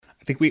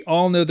think we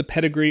all know the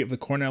pedigree of the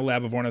Cornell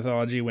Lab of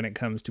Ornithology when it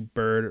comes to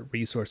bird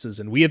resources,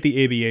 and we at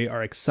the ABA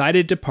are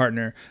excited to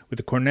partner with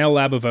the Cornell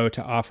Lab of O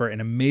to offer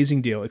an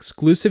amazing deal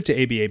exclusive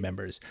to ABA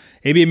members.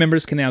 ABA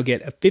members can now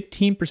get a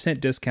 15%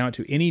 discount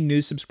to any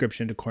new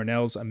subscription to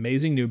Cornell's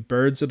amazing new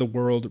Birds of the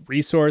World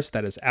resource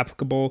that is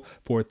applicable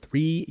for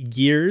 3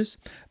 years.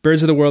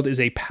 Birds of the World is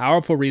a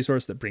powerful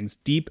resource that brings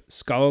deep,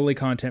 scholarly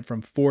content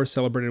from 4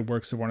 celebrated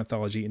works of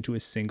ornithology into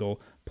a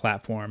single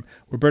platform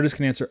where birders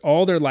can answer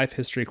all their life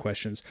history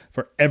questions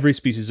for every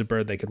species of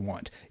bird they could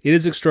want. It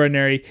is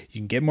extraordinary.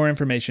 You can get more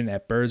information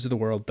at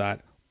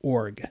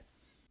birdsoftheworld.org.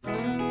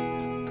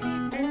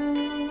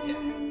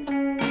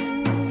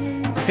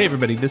 Hey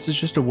everybody, this is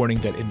just a warning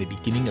that in the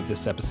beginning of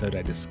this episode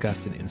I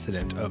discussed an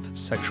incident of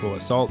sexual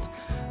assault.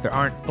 There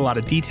aren't a lot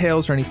of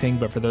details or anything,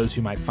 but for those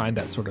who might find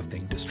that sort of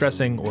thing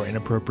distressing or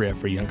inappropriate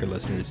for younger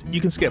listeners,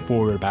 you can skip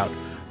forward about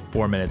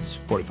 4 minutes,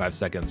 45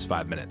 seconds,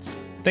 5 minutes.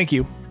 Thank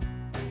you.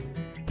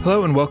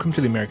 Hello and welcome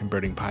to the American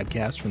Birding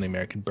Podcast from the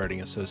American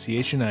Birding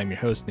Association. I'm your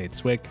host, Nate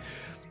Swick.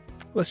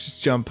 Let's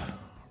just jump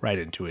right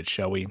into it,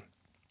 shall we?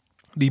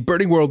 The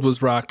birding world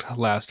was rocked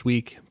last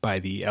week by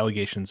the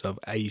allegations of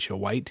Aisha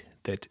White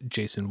that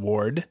Jason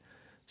Ward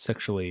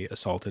sexually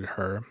assaulted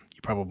her.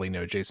 You probably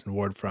know Jason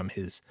Ward from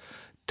his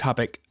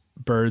Topic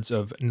Birds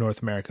of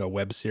North America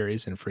web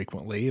series and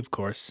frequently, of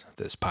course,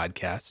 this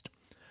podcast.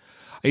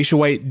 Aisha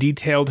White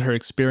detailed her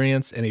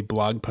experience in a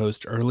blog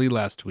post early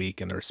last week,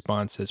 and the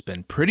response has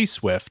been pretty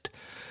swift.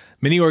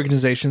 Many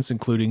organizations,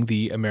 including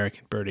the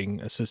American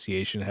Birding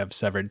Association, have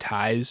severed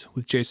ties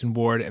with Jason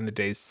Ward in the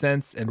days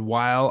since, and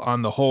while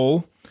on the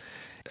whole,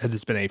 it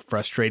has been a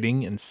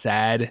frustrating and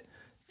sad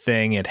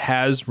thing, it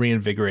has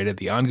reinvigorated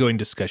the ongoing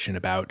discussion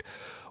about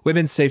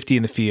women's safety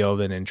in the field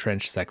and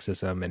entrenched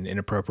sexism and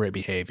inappropriate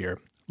behavior,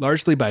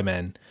 largely by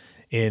men,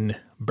 in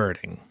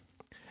birding.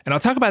 And I'll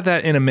talk about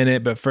that in a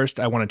minute, but first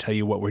I want to tell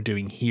you what we're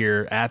doing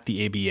here at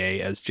the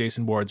ABA, as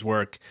Jason Ward's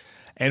work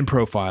and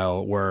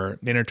profile were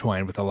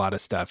intertwined with a lot of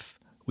stuff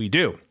we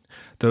do.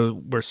 Though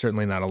we're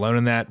certainly not alone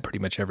in that. Pretty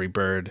much every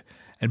bird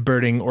and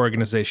birding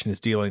organization is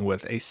dealing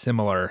with a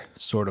similar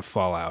sort of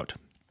fallout.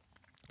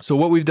 So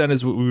what we've done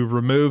is we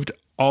removed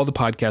all the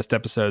podcast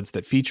episodes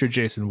that feature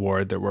Jason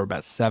Ward. There were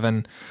about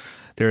 7.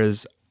 There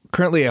is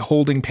currently a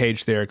holding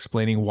page there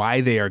explaining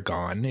why they are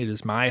gone. It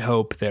is my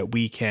hope that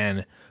we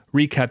can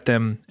recut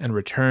them and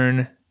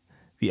return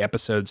the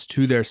episodes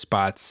to their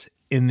spots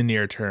in the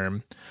near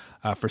term.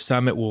 For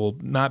some, it will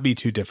not be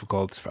too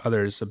difficult. For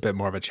others, a bit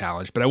more of a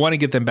challenge. But I want to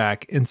get them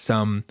back in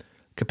some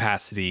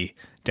capacity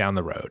down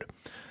the road.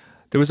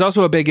 There was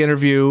also a big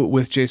interview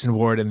with Jason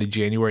Ward in the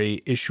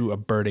January issue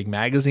of Birding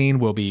Magazine.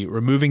 We'll be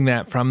removing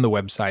that from the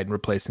website and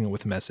replacing it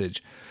with a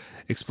message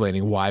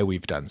explaining why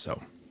we've done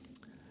so.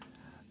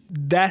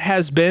 That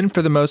has been,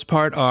 for the most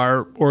part,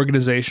 our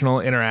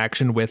organizational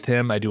interaction with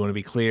him. I do want to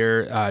be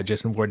clear,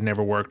 Jason Ward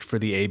never worked for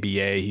the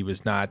ABA. He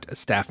was not a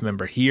staff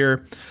member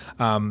here.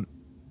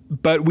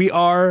 But we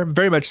are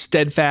very much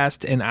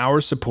steadfast in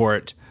our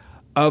support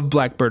of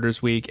Black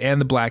Birders Week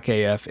and the Black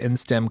AF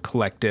In-STEM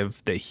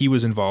collective that he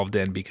was involved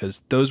in,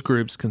 because those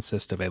groups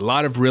consist of a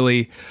lot of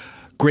really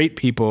great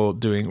people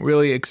doing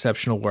really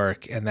exceptional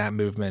work, and that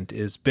movement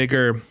is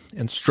bigger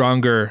and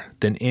stronger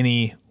than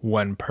any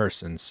one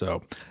person.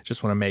 So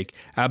just want to make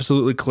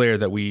absolutely clear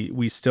that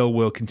we still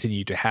will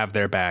continue to have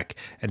their back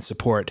and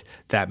support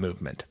that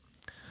movement.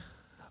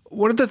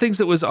 One of the things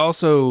that was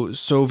also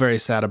so very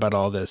sad about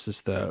all this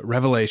is the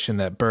revelation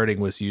that birding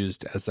was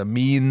used as a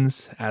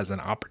means, as an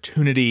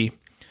opportunity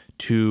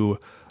to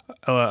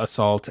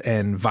assault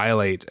and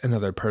violate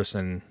another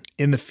person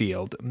in the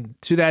field.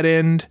 To that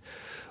end,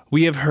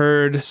 we have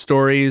heard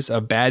stories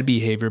of bad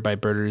behavior by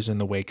birders in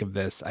the wake of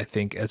this. I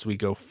think as we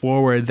go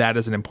forward, that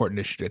is an important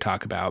issue to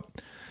talk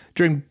about.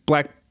 During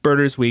Black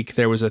Birders Week,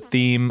 there was a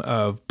theme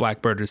of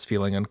Black birders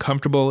feeling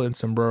uncomfortable in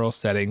some rural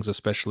settings,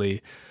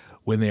 especially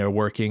when they are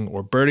working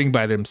or birding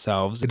by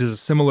themselves. It is a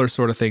similar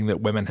sort of thing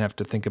that women have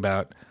to think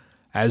about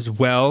as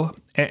well.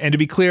 And to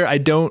be clear, I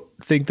don't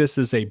think this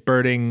is a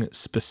birding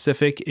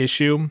specific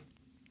issue.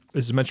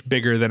 This is much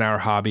bigger than our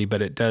hobby,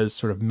 but it does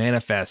sort of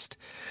manifest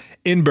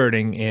in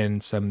birding in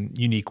some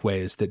unique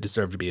ways that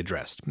deserve to be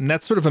addressed. And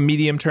that's sort of a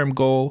medium-term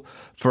goal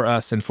for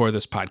us and for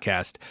this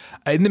podcast.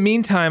 In the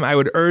meantime, I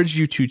would urge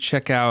you to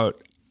check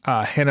out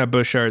Hannah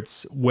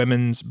Bushart's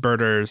Women's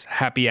Birders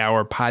Happy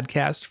Hour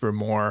podcast for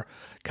more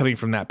coming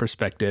from that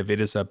perspective. It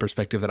is a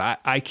perspective that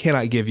I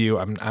cannot give you.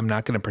 I'm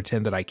not going to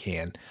pretend that I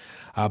can,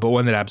 but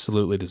one that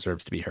absolutely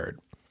deserves to be heard.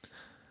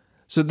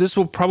 So this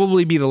will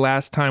probably be the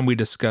last time we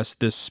discuss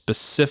this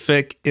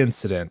specific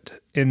incident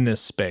in this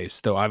space,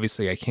 though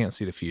obviously I can't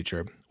see the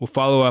future. We'll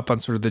follow up on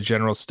sort of the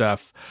general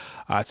stuff.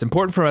 It's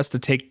important for us to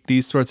take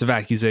these sorts of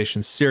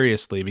accusations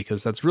seriously,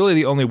 because that's really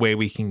the only way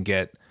we can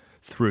get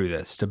through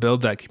this, to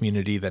build that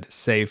community that is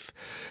safe,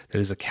 that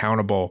is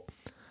accountable.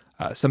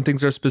 Some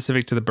things are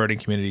specific to the birding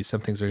community.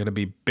 Some things are going to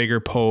be bigger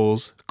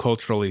polls,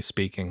 culturally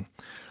speaking.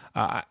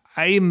 I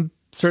am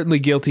certainly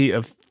guilty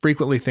of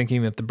frequently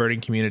thinking that the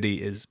birding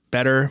community is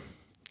better,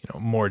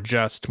 more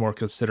just, more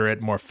considerate,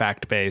 more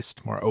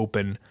fact-based, more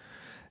open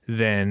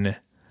than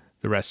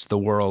the rest of the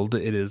world,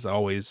 it is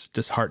always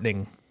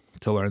disheartening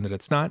to learn that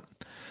it's not.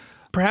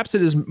 Perhaps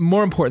it is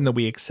more important that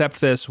we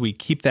accept this, we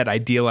keep that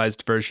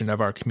idealized version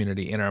of our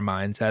community in our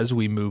minds as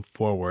we move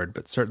forward,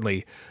 but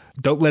certainly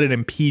don't let it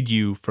impede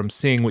you from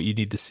seeing what you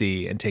need to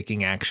see and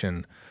taking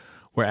action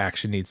where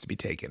action needs to be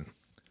taken.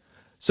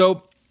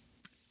 So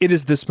it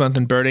is This Month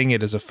in Birding.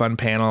 It is a fun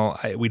panel.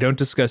 We don't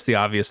discuss the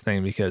obvious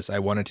thing because I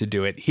wanted to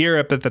do it here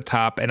up at the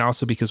top, and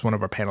also because one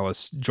of our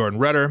panelists, Jordan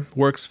Rudder,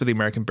 works for the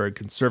American Bird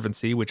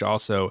Conservancy, which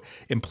also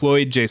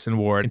employed Jason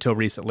Ward until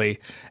recently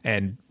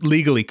and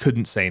legally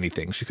couldn't say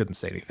anything. She couldn't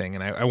say anything,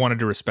 and I wanted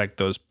to respect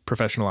those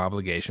professional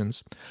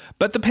obligations.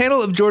 But the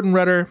panel of Jordan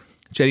Rudder,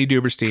 Jenny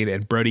Duberstein,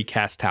 and Brody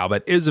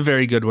Cass-Talbot is a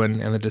very good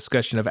one, and the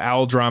discussion of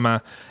owl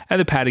drama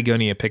and the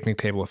Patagonia picnic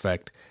table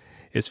effect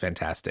is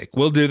fantastic.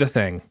 We'll do the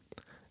thing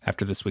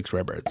after this week's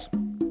Rare Birds.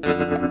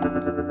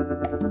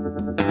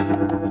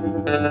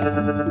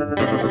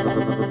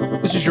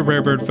 This is your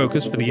Rare Bird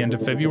Focus for the end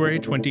of February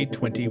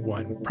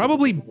 2021.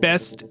 Probably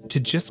best to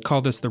just call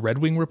this the Red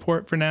Wing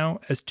Report for now,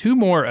 as 2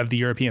 more of the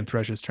European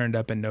thrushes turned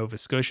up in Nova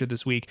Scotia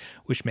this week,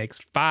 which makes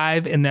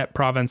 5 in that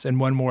province and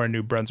 1 more in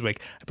New Brunswick.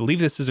 I believe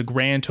this is a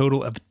grand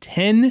total of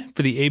 10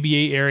 for the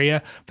ABA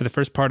area for the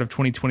first part of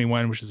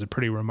 2021, which is a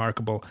pretty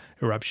remarkable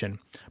eruption.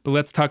 But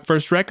let's talk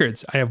first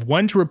records. I have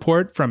 1 to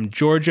report from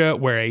Georgia,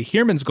 where a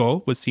Heermann's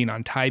gull was seen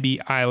on Tybee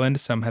Island.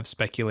 Some have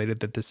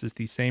speculated that this is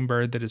the same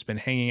bird that has been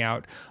hanging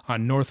out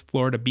on North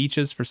Florida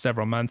beaches for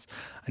several months.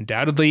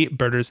 Undoubtedly,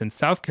 birders in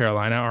South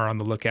Carolina are on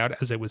the lookout,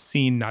 as it was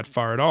seen not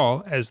far at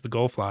all as the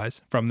gull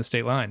flies from the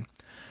state line.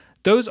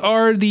 Those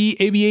are the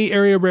ABA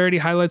area rarity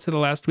highlights of the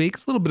last week.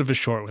 It's a little bit of a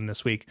short one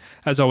this week.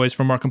 As always,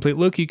 for a more complete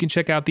look, you can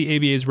check out the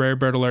ABA's Rare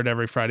Bird Alert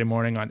every Friday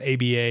morning on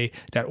aba.org/RBA,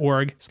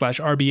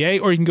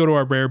 or you can go to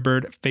our Rare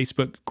Bird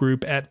Facebook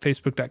group at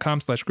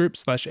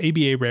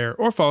facebook.com/group/ABA Rare,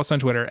 or follow us on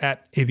Twitter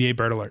at ABA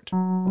Bird Alert.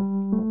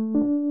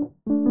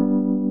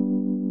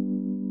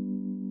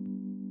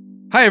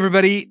 Hi,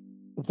 everybody.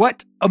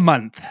 What a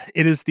month.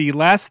 It is the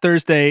last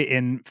Thursday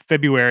in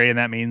February, and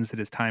that means it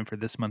is time for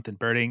This Month in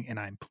Birding, and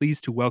I'm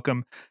pleased to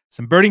welcome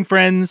some birding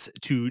friends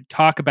to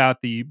talk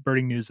about the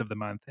birding news of the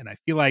month. And I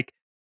feel like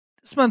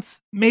this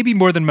month's maybe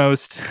more than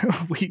most.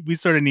 we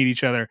sort of need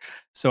each other.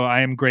 So I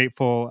am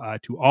grateful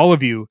to all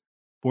of you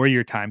for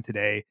your time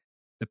today.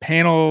 The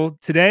panel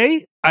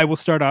today, I will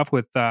start off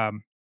with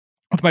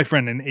my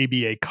friend and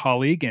ABA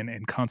colleague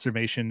and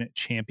conservation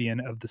champion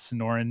of the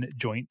Sonoran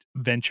joint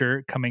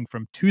venture coming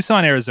from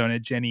Tucson, Arizona,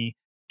 Jenny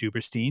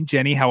Duberstein.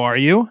 Jenny, how are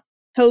you?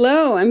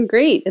 Hello, I'm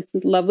great. It's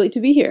lovely to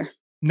be here.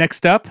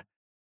 Next up,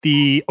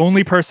 the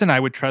only person I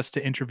would trust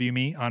to interview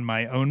me on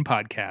my own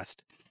podcast,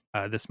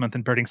 This Month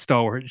in Birding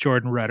stalwart,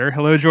 Jordan Rudder.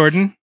 Hello,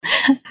 Jordan.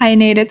 Hi,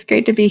 Nate. It's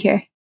great to be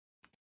here.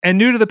 And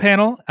new to the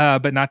panel,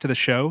 but not to the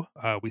show.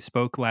 We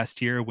spoke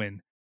last year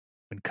when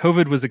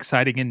COVID was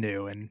exciting and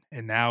new, and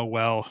now,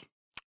 well,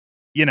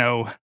 you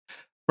know,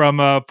 from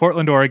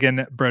Portland,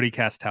 Oregon, Brody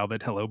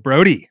Cass-Talbot. Hello,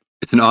 Brody.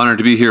 It's an honor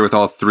to be here with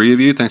all 3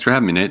 of you. Thanks for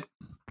having me, Nate.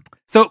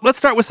 So let's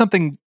start with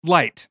something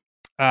light.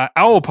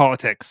 Owl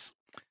politics.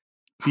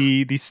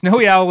 The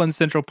snowy owl in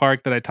Central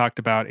Park that I talked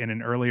about in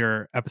an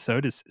earlier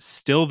episode is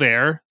still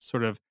there,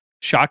 sort of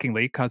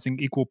shockingly, causing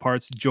equal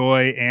parts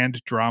joy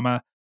and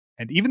drama.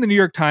 And even the New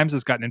York Times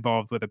has gotten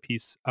involved with a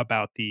piece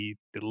about the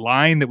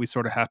line that we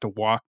sort of have to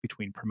walk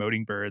between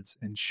promoting birds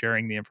and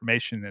sharing the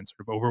information and sort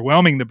of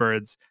overwhelming the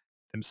birds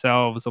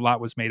themselves. A lot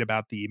was made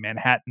about the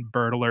Manhattan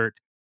Bird Alert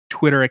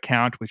Twitter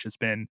account, which has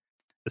been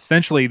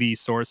essentially the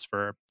source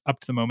for up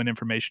to the moment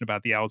information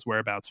about the owl's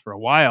whereabouts for a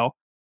while.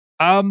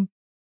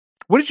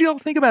 What did you all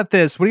think about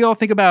this? What do you all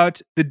think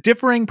about the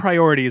differing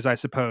priorities, I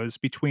suppose,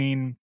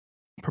 between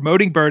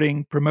promoting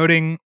birding,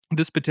 promoting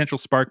this potential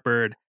spark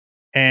bird,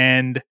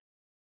 and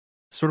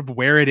sort of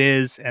where it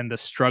is and the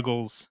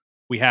struggles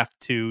we have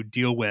to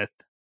deal with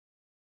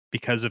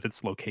because of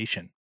its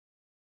location?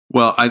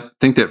 Well, I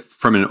think that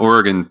from an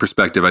Oregon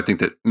perspective, I think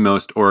that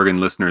most Oregon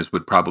listeners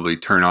would probably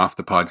turn off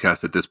the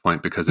podcast at this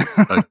point because it's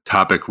a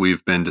topic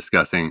we've been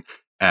discussing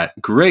at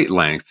great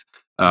length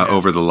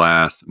over the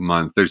last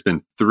month. There's been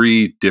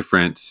 3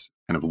 different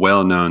kind of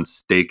well-known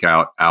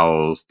stakeout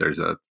owls. There's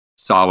a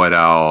saw-whet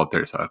owl.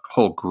 There's a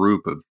whole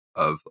group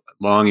of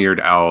long-eared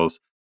owls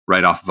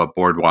right off of a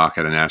boardwalk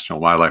at a national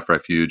wildlife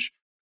refuge.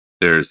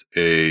 There's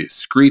a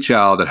screech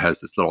owl that has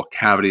this little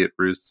cavity it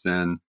roosts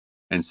in.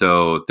 And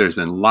so there's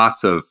been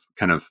lots of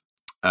kind of,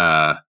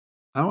 I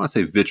don't want to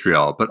say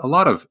vitriol, but a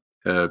lot of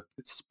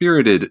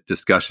spirited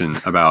discussion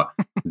about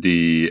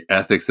the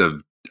ethics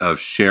of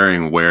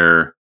sharing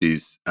where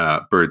these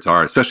birds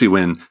are, especially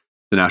when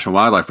the National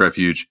Wildlife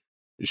Refuge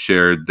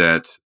shared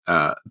that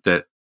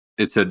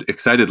it said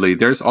excitedly,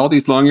 there's all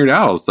these long-eared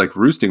owls like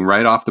roosting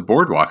right off the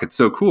boardwalk. It's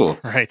so cool.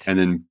 Right. And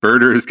then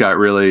birders got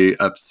really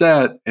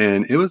upset.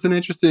 And it was an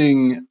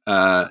interesting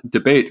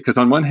debate because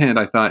on one hand,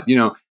 I thought,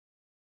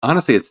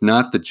 honestly, it's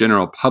not the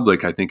general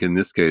public, I think, in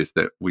this case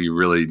that we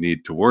really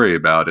need to worry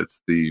about.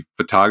 It's the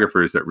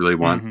photographers that really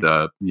want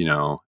the,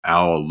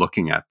 owl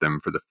looking at them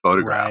for the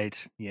photograph.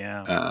 Right,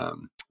 yeah.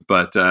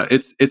 But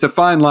it's a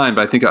fine line.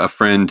 But I think a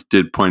friend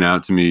did point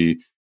out to me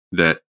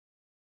that,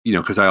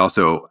 because I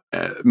also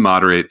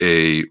moderate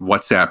a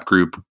WhatsApp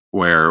group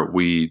where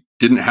we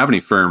didn't have any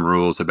firm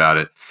rules about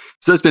it.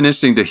 So it's been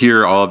interesting to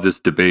hear all of this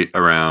debate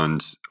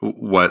around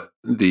what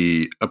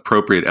the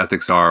appropriate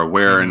ethics are,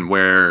 where and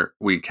where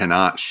we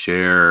cannot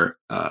share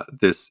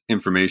this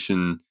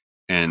information.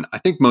 And I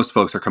think most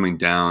folks are coming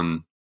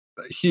down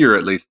here,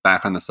 at least,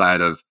 back on the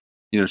side of,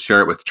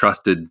 share it with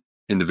trusted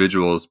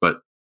individuals,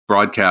 but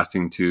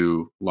broadcasting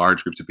to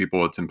large groups of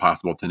people, it's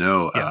impossible to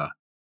know,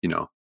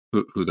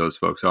 who those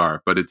folks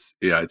are. But it's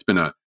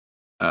been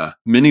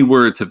many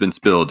words have been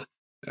spilled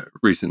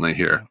recently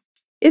here.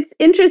 It's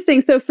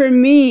interesting. So for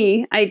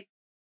me, I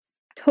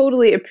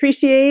totally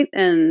appreciate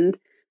and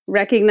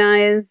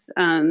recognize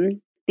the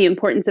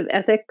importance of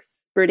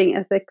ethics, birding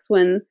ethics,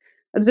 when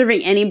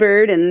observing any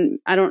bird. And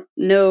I don't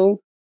know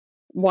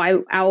why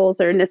owls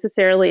are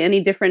necessarily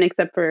any different,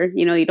 except for,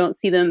 you don't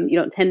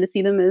tend to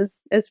see them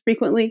as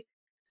frequently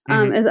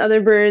as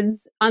other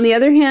birds. On the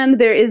other hand,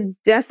 there is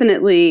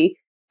definitely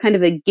kind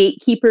of a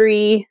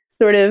gatekeepery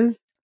sort of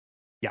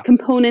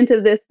component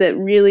of this that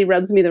really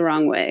rubs me the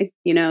wrong way.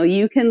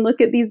 You can look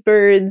at these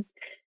birds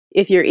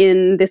if you're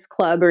in this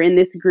club or in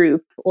this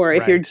group, or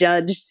if you're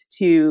judged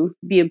to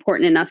be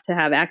important enough to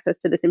have access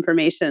to this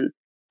information,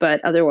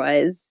 but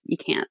otherwise you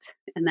can't.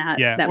 And that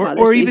bothers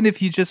me. Or even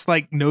if you just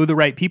know the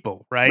right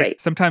people, right?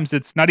 Sometimes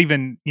it's not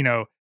even,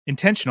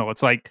 intentional.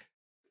 It's like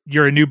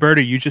you're a new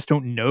birder, you just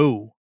don't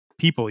know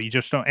people. You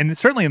just don't. And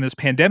certainly in this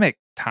pandemic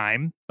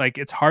time,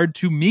 it's hard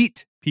to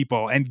meet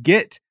people and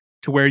get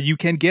to where you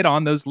can get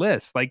on those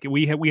lists.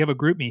 We have a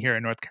group me here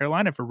in North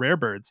Carolina for rare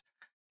birds.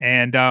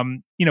 And,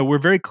 we're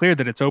very clear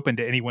that it's open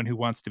to anyone who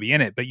wants to be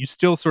in it, but you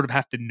still sort of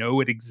have to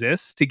know it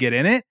exists to get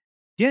in it.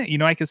 Yeah,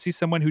 I can see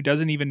someone who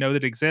doesn't even know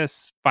that it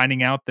exists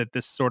finding out that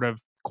this sort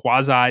of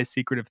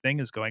quasi-secretive thing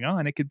is going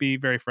on. It could be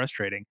very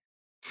frustrating.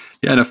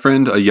 Yeah,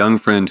 and a young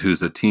friend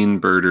who's a teen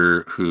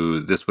birder who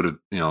this would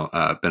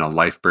have, been a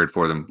life bird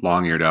for them,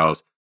 long-eared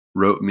owls,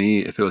 wrote me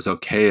if it was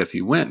okay if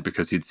he went,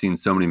 because he'd seen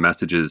so many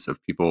messages of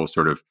people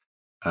sort of,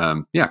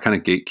 kind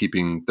of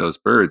gatekeeping those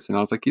birds. And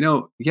I was like,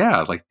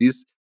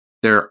 these,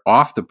 they're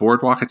off the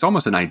boardwalk. It's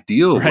almost an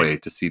ideal way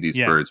to see these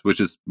birds, which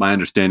is my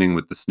understanding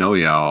with the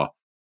snowy owl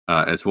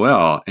as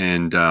well.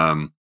 And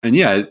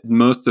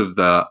most of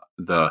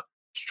the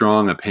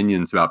strong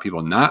opinions about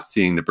people not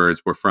seeing the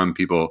birds were from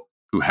people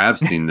who have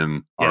seen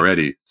them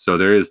already. So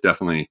there is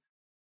definitely,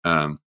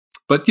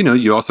 but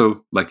you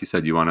also, like you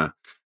said, you want to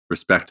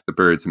respect the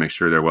birds and make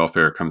sure their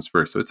welfare comes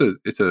first. So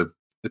it's a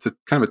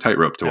kind of a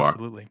tightrope to walk.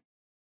 Absolutely.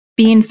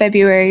 Being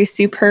February,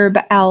 Superb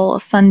Owl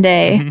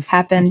Sunday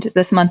happened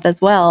this month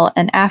as well,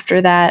 and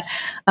after that,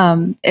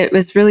 it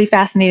was really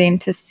fascinating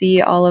to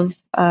see all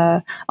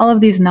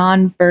of these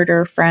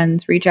non-birder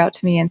friends reach out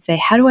to me and say,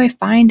 "How do I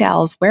find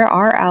owls? Where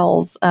are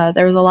owls?"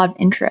 There was a lot of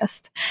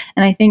interest,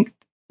 and I think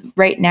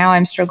right now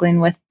I'm struggling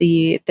with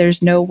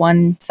there's no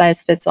one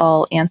size fits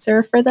all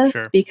answer for this,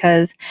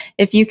 because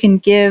if you can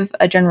give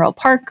a general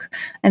park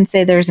and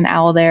say there's an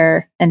owl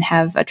there and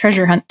have a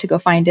treasure hunt to go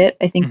find it,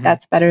 I think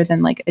that's better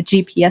than a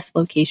GPS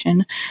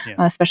location,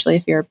 especially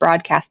if you're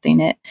broadcasting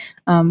it.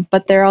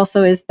 But there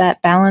also is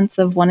that balance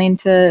of wanting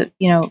to,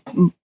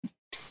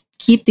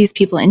 keep these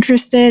people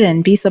interested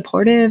and be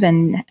supportive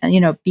and,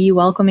 be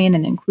welcoming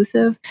and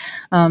inclusive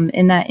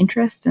in that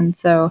interest. And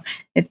so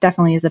it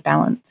definitely is a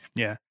balance.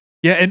 Yeah.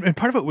 Yeah, and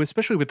part of it,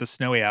 especially with the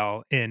snowy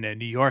owl in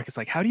New York, it's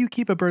how do you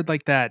keep a bird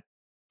like that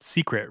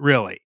secret,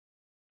 really?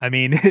 I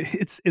mean,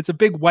 it's a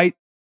big white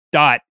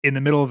dot in the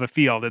middle of a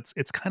field.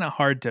 It's kind of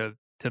hard to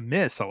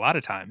miss a lot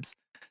of times.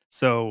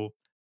 So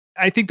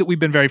I think that we've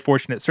been very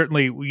fortunate,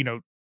 certainly,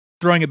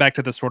 throwing it back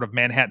to the sort of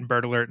Manhattan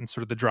Bird Alert and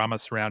sort of the drama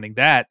surrounding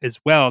that as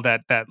well,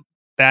 that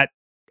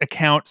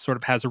account sort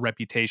of has a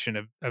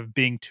reputation of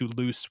being too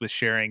loose with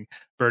sharing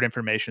bird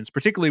information,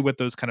 particularly with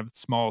those kind of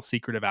small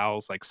secretive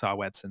owls like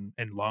saw-whets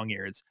and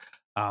long-ears.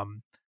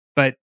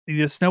 But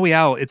the snowy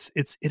owl, it's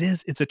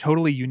a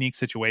totally unique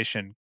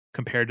situation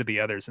compared to the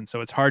others, and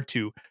so it's hard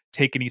to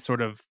take any sort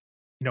of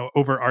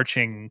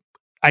overarching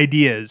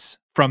ideas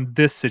from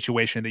this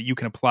situation that you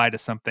can apply to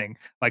something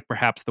like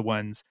perhaps the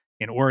ones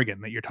in Oregon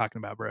that you're talking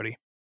about, Brody.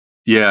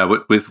 Yeah,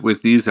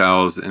 with these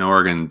owls in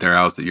Oregon, they're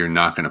owls that you're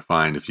not going to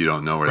find if you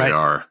don't know where they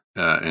are.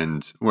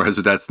 And whereas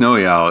with that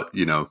snowy owl,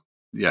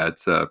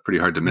 it's pretty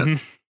hard to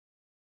miss.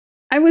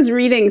 I was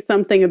reading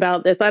something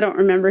about this. I don't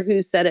remember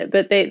who said it,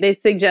 but they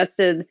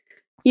suggested,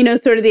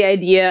 sort of the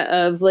idea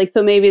of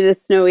so maybe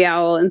this snowy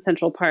owl in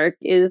Central Park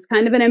is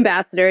kind of an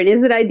ambassador. And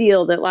is it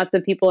ideal that lots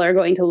of people are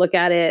going to look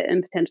at it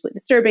and potentially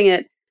disturbing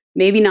it?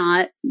 Maybe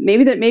not.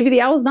 Maybe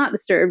the owl's not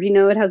disturbed.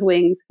 It has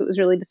wings. If it was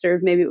really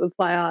disturbed, maybe it would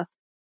fly off.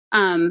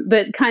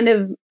 But kind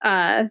of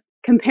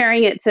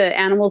comparing it to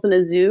animals in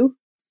a zoo,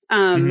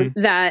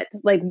 that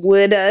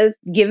would,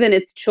 given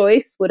its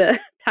choice, would a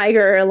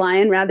tiger or a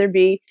lion rather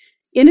be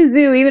in a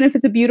zoo, even if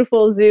it's a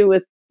beautiful zoo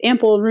with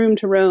ample room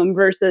to roam,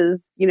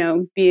 versus,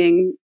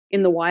 being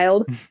in the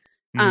wild?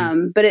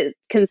 But it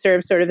can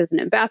serve sort of as an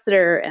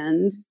ambassador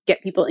and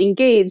get people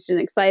engaged and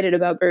excited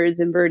about birds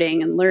and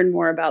birding and learn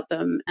more about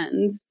them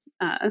and,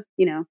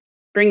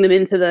 bring them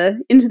into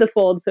the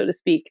fold, so to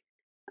speak,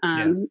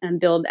 and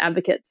build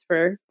advocates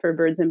for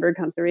birds and bird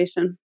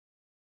conservation.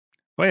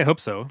 Well, I hope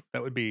so.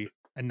 That would be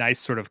a nice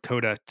sort of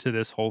coda to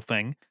this whole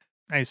thing.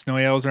 Snow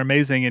owls are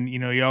amazing. And,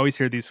 you always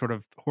hear these sort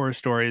of horror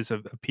stories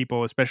of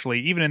people, especially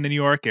even in the New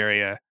York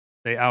area,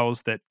 the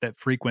owls that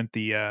frequent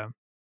the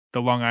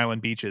Long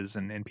Island beaches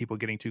and people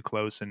getting too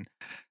close. And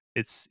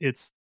it's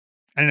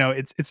I don't know,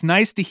 it's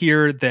nice to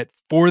hear that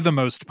for the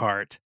most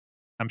part.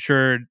 I'm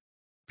sure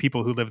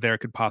people who live there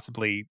could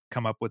possibly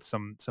come up with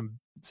some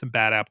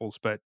bad apples,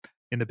 but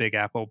in the Big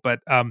Apple. But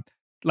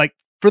like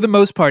for the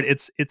most part,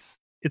 it's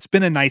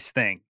been a nice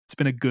thing. It's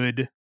been a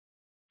good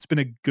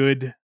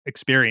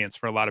experience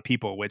for a lot of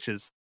people, which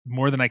is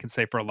more than I can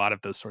say for a lot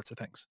of those sorts of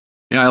things.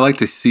 Yeah, I like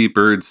to see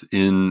birds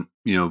in,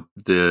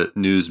 the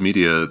news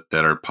media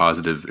that are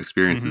positive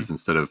experiences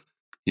instead of,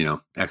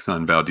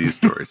 Exxon Valdez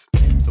stories.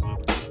 Absolutely.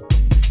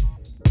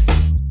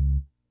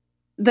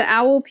 The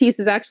owl piece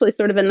is actually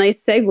sort of a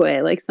nice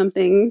segue, like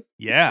something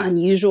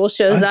unusual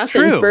shows That's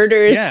up true. and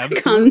birders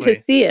come to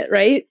see it,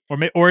 right?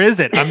 Or is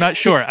it? I'm not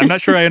sure. I'm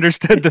not sure I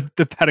understood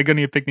the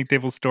Patagonia picnic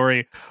table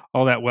story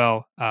all that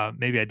well.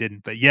 Maybe I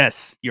didn't, but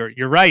yes,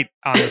 you're right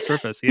on the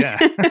surface. Yeah.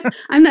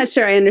 I'm not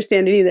sure I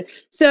understand it either.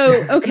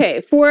 So,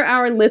 okay, for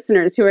our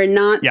listeners who are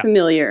not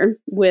familiar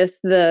with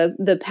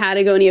the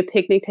Patagonia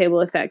picnic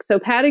table effect. So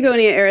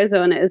Patagonia,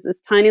 Arizona is this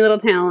tiny little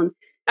town.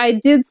 I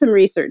did some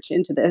research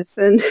into this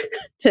and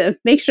to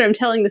make sure I'm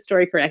telling the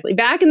story correctly.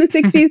 Back in the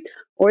 60s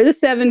or the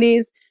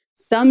 70s,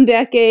 some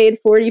decade,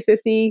 40,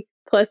 50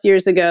 plus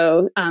years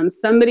ago,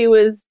 somebody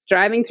was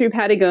driving through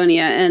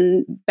Patagonia.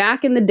 And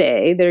back in the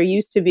day, there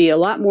used to be a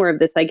lot more of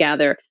this, I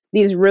gather,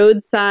 these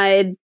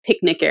roadside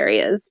picnic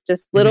areas,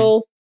 just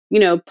little,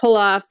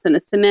 pull-offs and a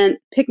cement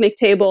picnic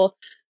table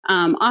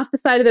off the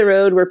side of the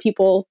road where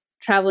people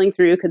traveling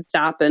through could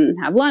stop and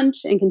have lunch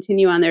and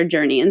continue on their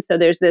journey. And so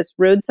there's this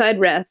roadside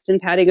rest in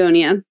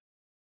Patagonia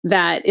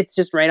that it's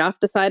just right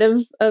off the side of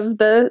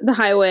the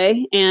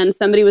highway. And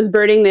somebody was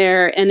birding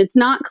there. And it's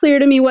not clear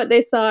to me what they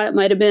saw. It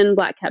might have been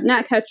black-capped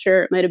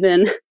gnatcatcher. It might have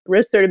been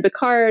roast-throated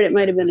Picard. It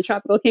might have been a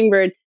tropical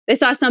kingbird. They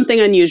saw something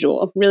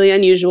unusual, really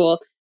unusual.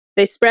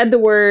 They spread the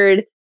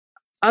word.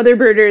 Other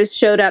birders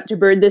showed up to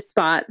bird this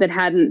spot that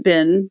hadn't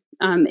been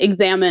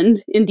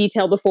examined in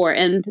detail before.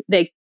 And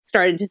they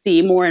started to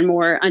see more and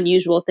more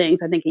unusual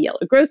things. I think a yellow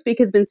grosbeak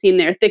has been seen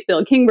there.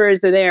 Thick-billed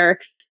kingbirds are there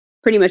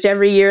pretty much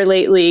every year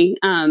lately.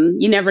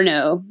 You never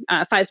know.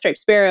 Five-striped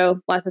sparrow,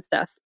 lots of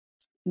stuff.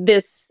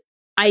 This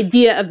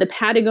idea of the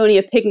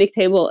Patagonia picnic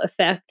table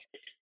effect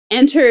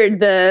entered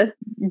the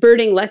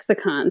birding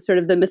lexicon, sort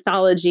of the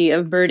mythology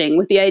of birding,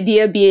 with the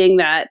idea being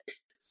that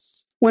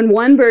when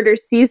one birder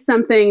sees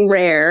something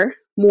rare,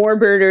 more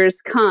birders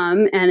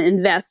come and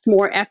invest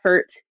more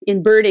effort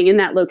in birding in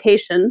that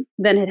location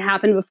than had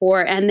happened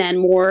before, and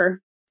then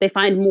they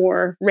find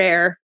more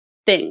rare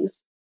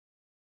things.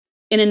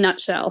 In a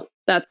nutshell,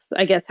 that's,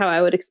 I guess, how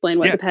I would explain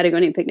what the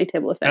Patagonia picnic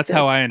table effect is. That's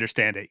how I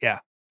understand it, yeah.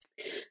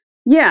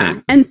 Yeah,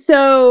 and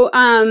so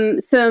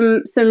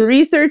some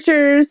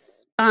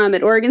researchers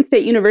at Oregon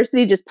State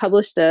University just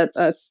published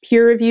a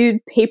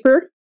peer-reviewed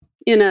paper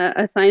in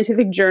a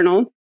scientific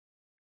journal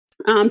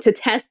to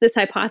test this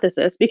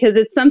hypothesis, because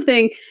it's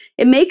something,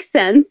 it makes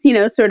sense,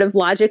 sort of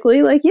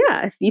logically, like,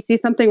 if you see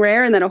something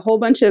rare and then a whole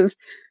bunch of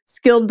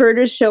skilled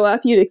birders show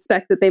up, you'd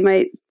expect that they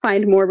might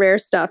find more rare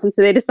stuff. And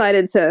so they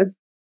decided to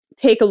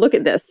take a look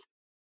at this.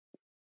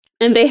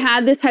 And they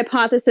had this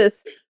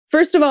hypothesis,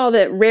 first of all,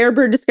 that rare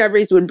bird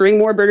discoveries would bring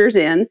more birders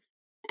in,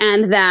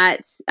 and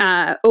that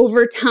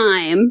over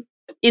time,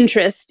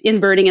 interest in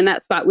birding in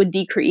that spot would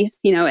decrease,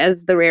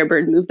 as the rare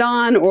bird moved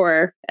on,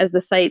 or as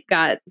the site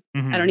got,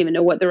 I don't even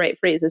know what the right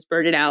phrase is,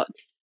 birded out.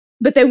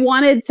 But they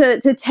wanted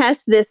to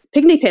test this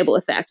picnic table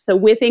effect. So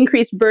with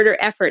increased birder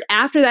effort,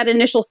 after that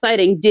initial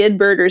sighting, did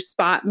birders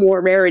spot more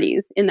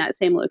rarities in that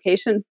same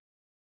location?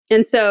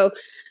 And so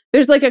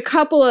there's like a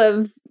couple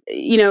of,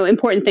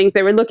 important things.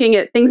 They were looking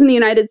at things in the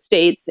United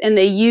States, and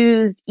they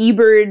used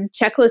eBird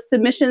checklist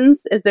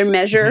submissions as their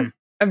measure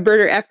of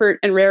birder effort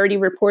and rarity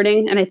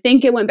reporting. And I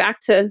think it went back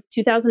to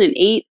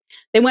 2008.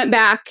 They went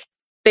back,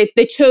 they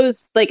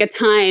chose like a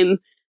time,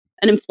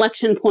 an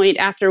inflection point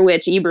after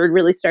which eBird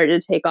really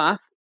started to take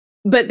off.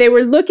 But they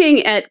were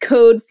looking at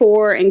code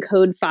 4 and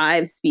code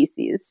 5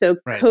 species. So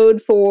code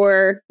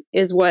 4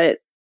 is what,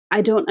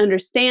 I don't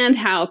understand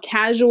how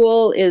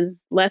casual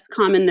is less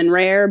common than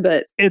rare,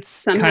 but it's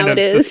somehow kind of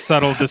it is. The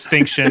subtle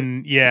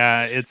distinction. And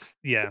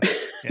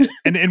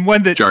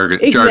one that jargon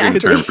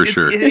term for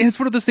sure. It's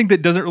one of those things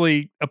that doesn't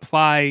really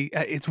apply.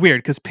 It's weird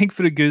because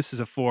pink-footed goose is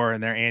a 4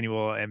 and they're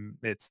annual, and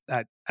it's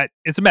a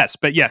mess.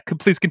 But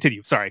please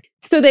continue. Sorry.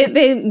 So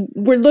they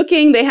were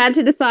looking. They had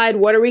to decide,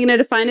 what are we going to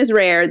define as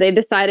rare? They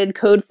decided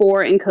code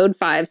 4 and code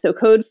 5. So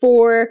code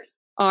 4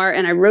 are,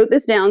 and I wrote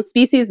this down,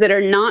 species that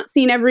are not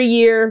seen every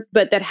year,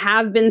 but that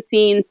have been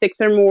seen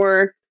 6 or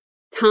more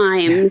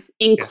times,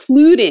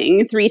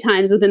 including 3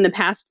 times within the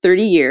past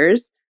 30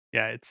 years.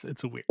 Yeah, it's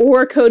a weird.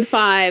 Or code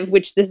 5,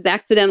 which this is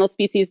accidental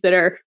species that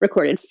are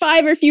recorded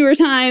 5 or fewer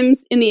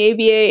times in the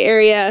ABA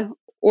area,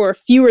 or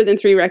fewer than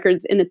 3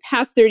 records in the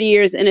past 30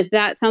 years. And if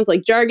that sounds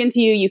like jargon to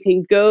you, you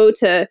can go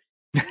to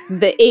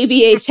the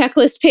ABA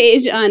checklist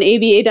page on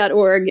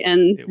aba.org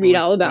and read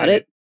all about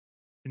it.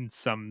 In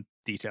some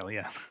detail,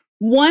 yeah.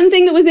 One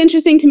thing that was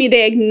interesting to me,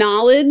 they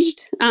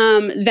acknowledged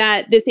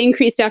that this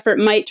increased effort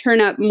might turn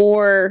up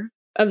more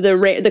of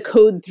the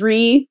code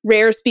 3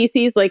 rare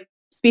species, like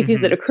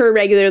species that occur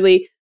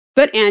regularly,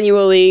 but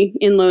annually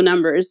in low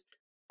numbers.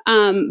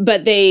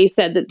 But they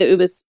said that it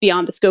was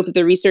beyond the scope of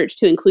the research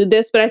to include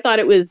this. But I thought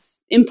it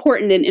was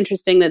important and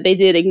interesting that they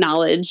did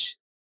acknowledge,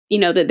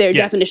 that their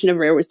definition of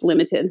rare was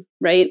limited,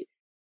 right?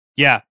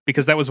 Yeah,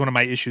 because that was one of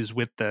my issues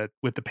with the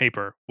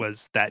paper,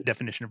 was that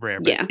definition of rare.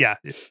 But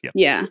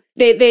yeah.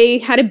 They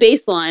had a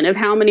baseline of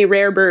how many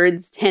rare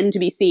birds tend to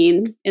be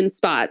seen in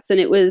spots, and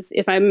it was,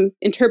 if I'm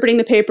interpreting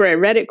the paper, I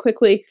read it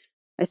quickly,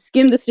 I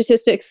skimmed the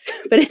statistics,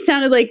 but it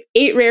sounded like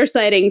 8 rare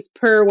sightings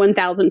per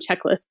 1,000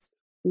 checklists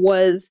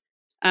was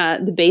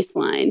the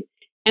baseline.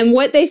 And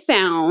what they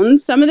found,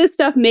 some of this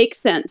stuff makes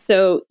sense.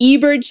 So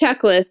eBird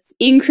checklists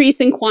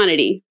increase in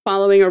quantity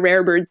following a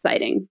rare bird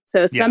sighting.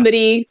 So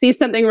somebody sees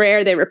something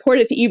rare, they report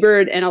it to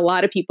eBird, and a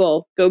lot of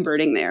people go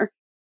birding there.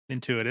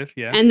 Intuitive,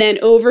 yeah. And then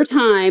over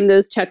time,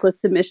 those checklist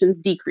submissions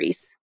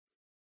decrease.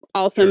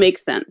 Also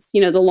makes sense.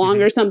 The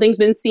longer something's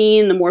been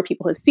seen, the more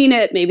people have seen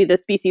it. Maybe the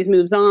species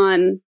moves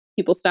on.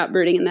 People stop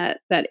birding in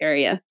that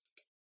area.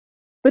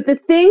 But the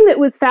thing that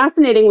was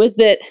fascinating was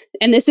that,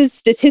 and this is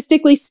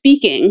statistically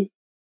speaking,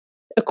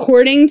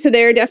 according to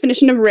their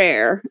definition of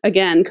rare,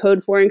 again,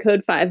 code 4 and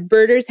code 5,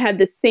 birders had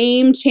the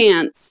same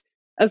chance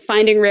of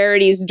finding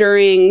rarities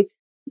during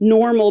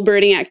normal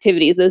birding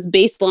activities, those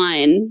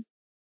baseline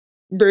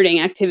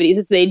birding activities,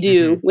 as they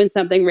do when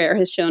something rare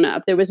has shown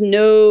up. There was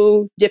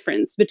no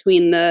difference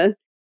between the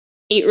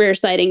 8 rare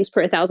sightings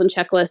per 1,000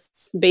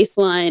 checklists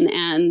baseline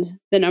and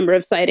the number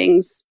of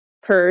sightings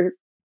per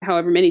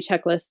however many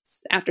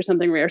checklists after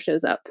something rare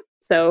shows up.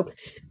 So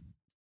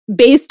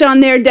based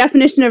on their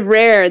definition of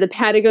rare, the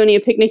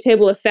Patagonia picnic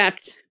table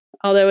effect,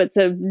 although it's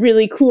a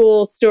really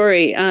cool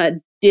story,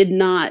 did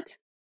not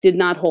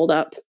hold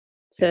up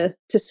to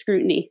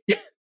scrutiny.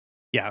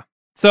 Yeah.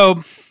 So,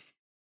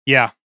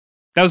 yeah,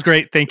 that was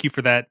great. Thank you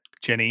for that,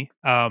 Jenny.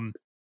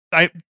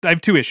 I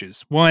have 2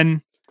 issues.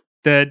 One,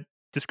 the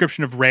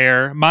description of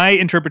rare. My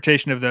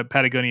interpretation of the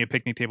Patagonia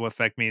picnic table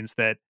effect means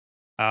that,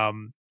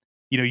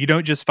 you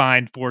don't just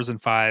find 4s and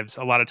 5s.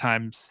 A lot of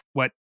times,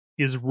 what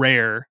is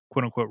rare,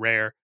 quote unquote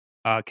rare,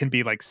 can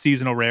be like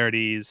seasonal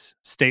rarities,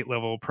 state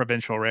level,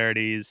 provincial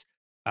rarities,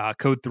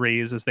 code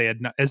 3s,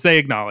 as they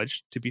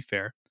acknowledged, to be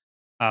fair.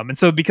 And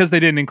so because they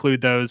didn't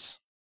include those,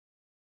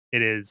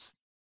 it is,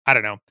 I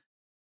don't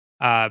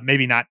know,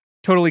 maybe not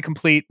totally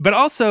complete, but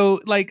also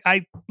like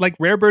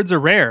rare birds are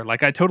rare.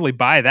 Like I totally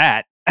buy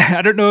that.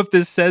 I don't know if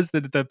this says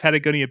that the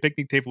Patagonia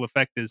picnic table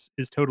effect is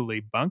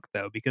totally bunk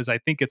though, because I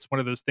think it's one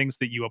of those things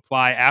that you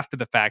apply after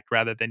the fact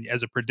rather than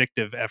as a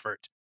predictive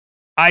effort.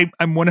 I'm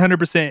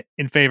 100%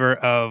 in favor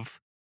of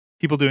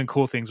people doing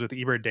cool things with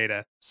eBird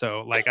data.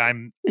 So like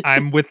I'm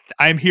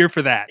here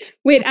for that.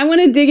 Wait, I want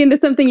to dig into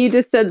something you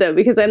just said though,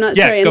 because I'm not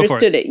sure I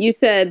understood it. You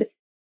said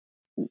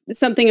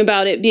something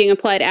about it being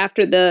applied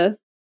after the.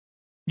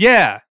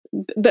 Yeah.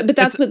 But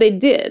that's what they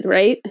did,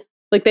 right?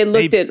 Like they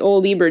looked at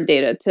old eBird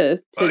data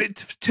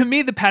to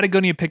me, the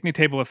Patagonia picnic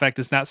table effect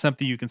is not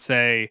something you can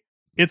say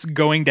it's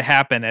going to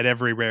happen at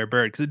every rare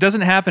bird, because it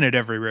doesn't happen at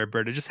every rare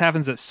bird. It just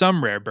happens at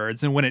some rare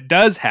birds. And when it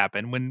does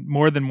happen, when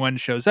more than one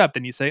shows up,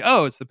 then you say,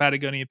 oh, it's the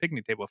Patagonia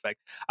picnic table effect.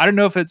 I don't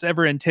know if it's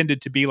ever intended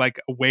to be like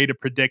a way to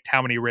predict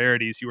how many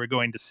rarities you are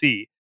going to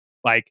see.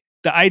 Like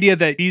the idea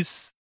that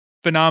these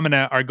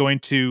phenomena are going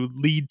to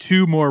lead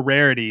to more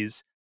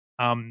rarities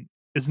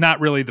is not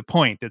really the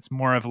point. It's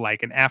more of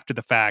like an after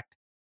the fact.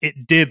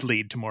 It did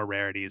lead to more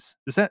rarities.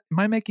 Am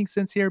I making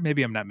sense here?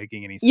 Maybe I'm not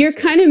making any sense. You're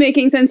kind of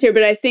making sense here,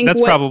 but I think that's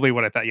probably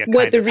what I thought. Yeah,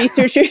 what the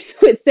researchers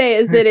would say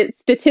is that it's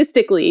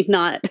statistically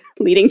not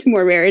leading to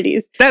more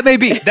rarities. That may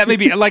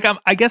be. Like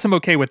I guess I'm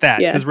okay with that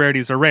because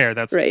rarities are rare.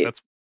 That's right.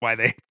 That's why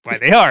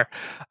they are.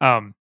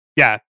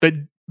 Yeah,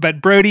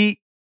 but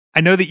Brody, I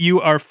know that you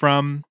are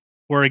from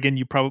Oregon.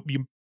 You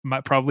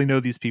might probably know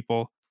these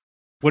people.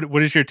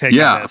 What is your take on this?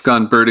 Yeah, I've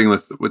gone birding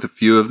with a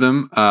few of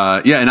them.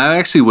 And I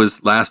actually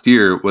was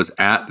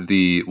at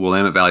the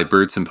Willamette Valley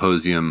Bird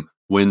Symposium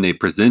when they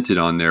presented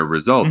on their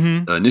results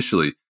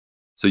initially.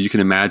 So you can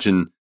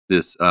imagine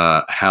this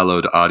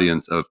hallowed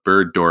audience of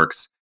bird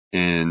dorks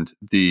and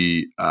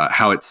the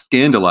how it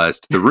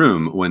scandalized the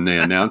room when they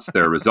announced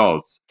their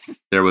results.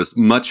 There was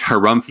much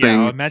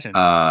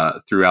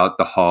harumphing throughout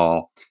the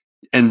hall.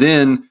 And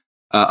then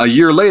a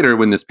year later,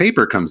 when this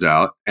paper comes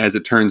out, as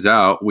it turns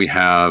out, we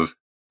have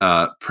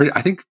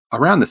I think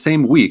around the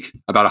same week,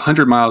 about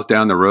 100 miles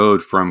down the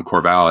road from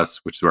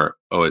Corvallis, which is where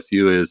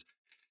OSU is,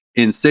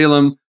 in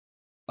Salem,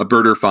 a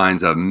birder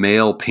finds a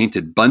male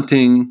painted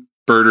bunting.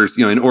 Birders,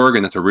 in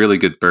Oregon, that's a really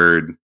good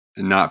bird,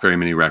 and not very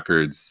many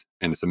records.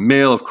 And it's a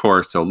male, of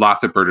course, so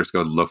lots of birders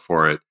go to look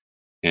for it.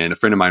 And a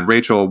friend of mine,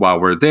 Rachel, while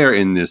we're there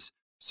in this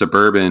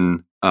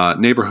suburban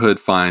neighborhood,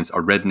 finds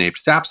a red-naped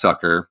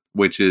sapsucker,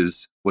 which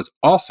was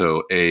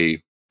also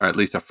or at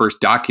least a first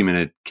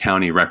documented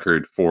county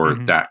record for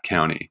that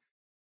county.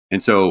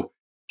 And so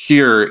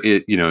here,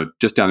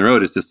 just down the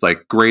road is this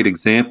like great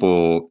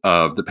example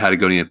of the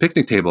Patagonia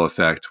picnic table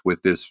effect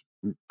with this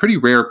pretty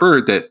rare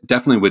bird that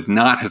definitely would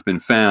not have been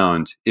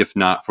found if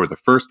not for the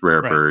first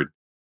rare bird.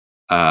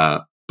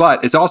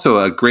 But it's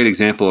also a great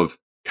example of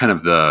kind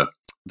of the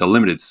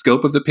limited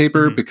scope of the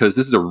paper because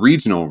this is a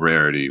regional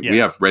rarity. We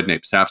have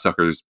red-naped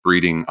sapsuckers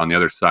breeding on the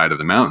other side of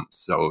the mountains,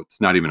 so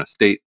it's not even a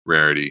state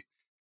rarity.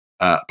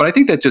 But I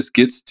think that just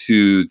gets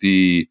to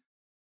the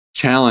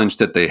challenge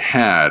that they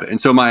had.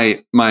 And so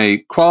my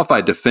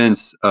qualified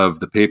defense of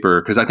the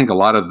paper, because I think a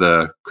lot of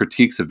the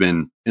critiques have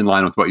been in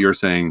line with what you're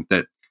saying,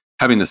 that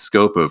having the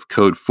scope of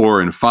code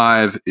 4 and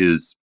 5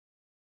 is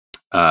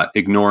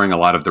ignoring a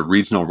lot of the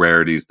regional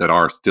rarities that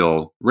are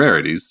still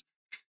rarities.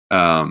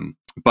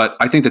 But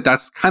I think that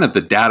that's kind of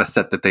the data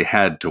set that they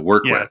had to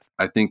work with.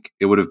 I think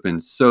it would have been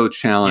so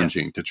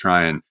challenging to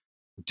try and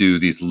do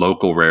these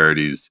local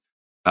rarities.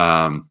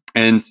 And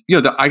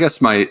I guess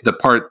the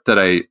part that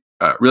I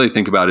really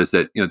think about is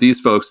that these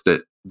folks,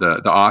 that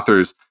the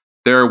authors,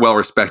 they're well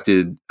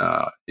respected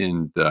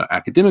in the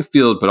academic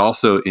field, but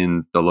also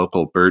in the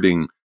local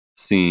birding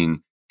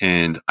scene.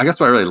 And I guess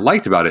what I really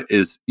liked about it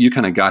is you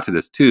kind of got to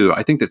this too.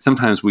 I think that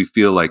sometimes we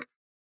feel like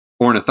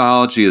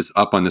ornithology is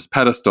up on this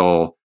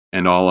pedestal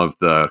and all of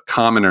the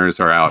commoners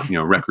are out,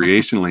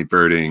 recreationally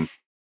birding.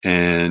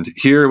 And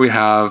here we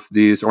have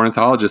these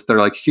ornithologists that are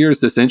like,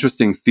 here's this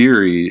interesting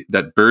theory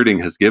that birding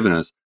has given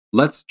us.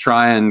 Let's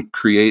try and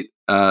create,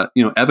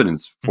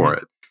 evidence for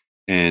it.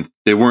 And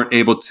they weren't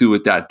able to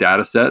with that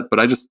data set, but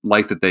I just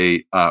like that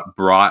they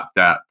brought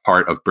that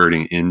part of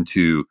birding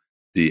into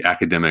the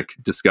academic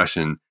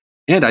discussion.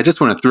 And I just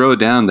want to throw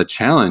down the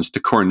challenge to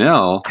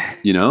Cornell,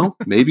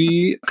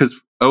 maybe because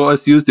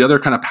OSU is the other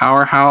kind of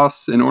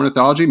powerhouse in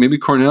ornithology. Maybe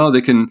Cornell,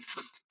 they can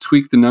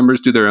tweak the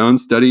numbers, do their own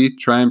study,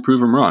 try and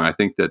prove them wrong. I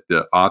think that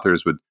the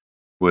authors would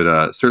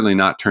certainly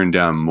not turn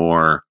down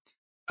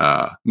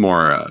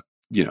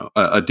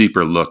a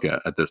deeper look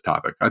at this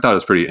topic. I thought it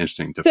was pretty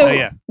interesting to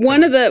follow.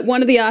 One of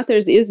the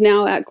authors is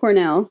now at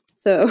Cornell,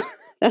 so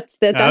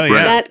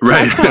that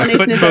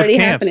cross-pollination is already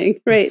happening,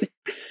 right?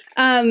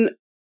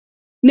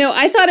 No,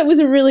 I thought it was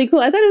I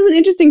thought it was an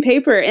interesting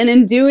paper. And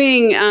in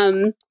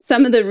doing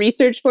some of the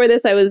research for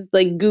this, I was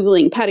like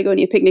Googling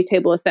Patagonia picnic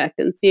table effect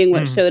and seeing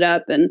what showed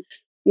up. And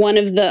one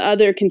of the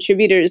other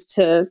contributors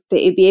to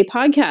the ABA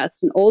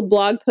podcast, an old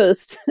blog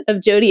post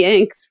of Jody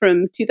Enks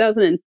from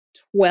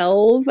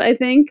 2012, I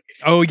think.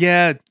 Oh,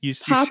 yeah. You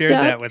shared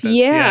that with us.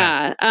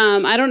 Yeah.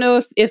 I don't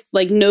know if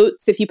like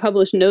notes, if you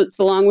publish notes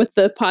along with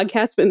the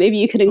podcast, but maybe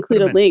you could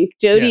include a link.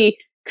 Jody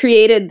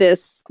created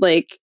this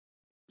like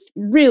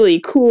really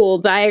cool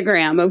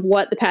diagram of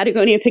what the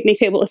Patagonia picnic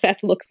table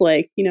effect looks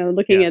like,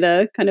 looking at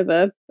a kind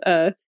of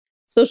a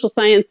social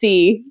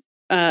sciencey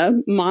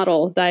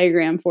model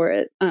diagram for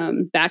it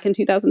back in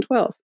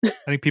 2012. I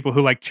think people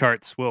who like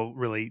charts will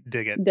really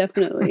dig it.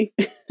 Definitely.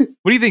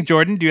 What do you think,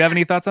 Jordan? Do you have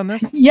any thoughts on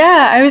this?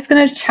 Yeah, I was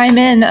going to chime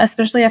in,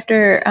 especially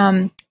after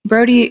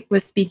Brody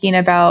was speaking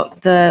about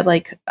the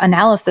like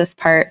analysis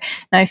part.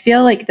 And I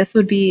feel like this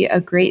would be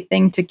a great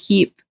thing to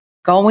keep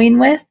going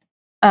with.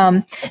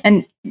 And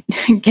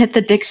get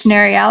the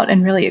dictionary out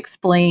and really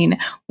explain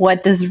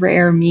what does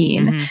rare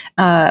mean.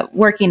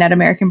 Working at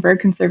American Bird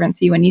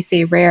Conservancy, when you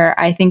say rare,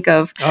 I think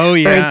of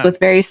birds with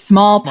very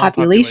small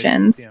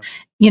populations,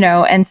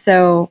 and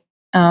so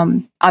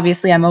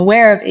obviously I'm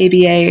aware of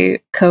ABA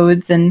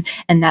codes and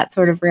that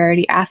sort of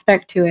rarity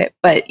aspect to it.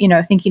 But,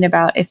 thinking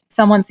about if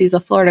someone sees a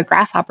Florida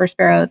grasshopper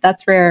sparrow,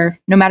 that's rare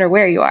no matter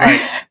where you are,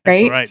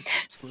 right?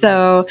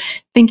 So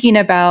thinking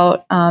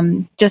about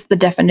just the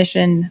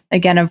definition,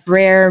 again, of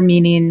rare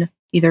meaning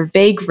either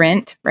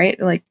vagrant, right?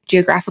 Like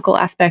geographical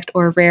aspect,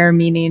 or rare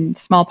meaning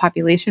small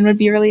population would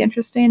be really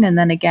interesting. And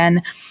then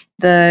again,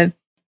 the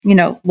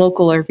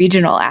local or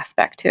regional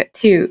aspect to it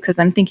too, because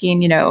I'm thinking,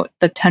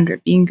 the tundra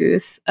bean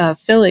goose of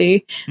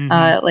Philly,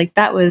 like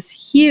that was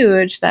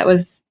huge. That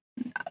was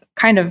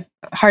kind of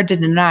hard to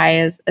deny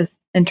as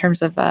in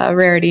terms of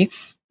rarity.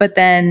 But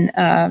then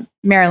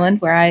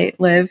Maryland, where I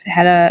live,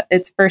 had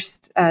its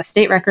first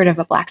state record of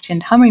a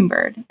black-chinned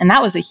hummingbird, and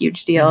that was a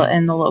huge deal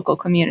in the local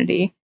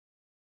community.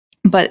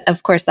 But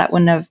of course, that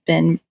wouldn't have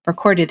been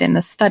recorded in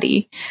the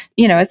study.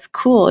 It's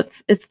cool.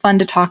 It's fun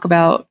to talk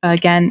about,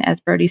 again, as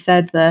Brody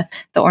said, the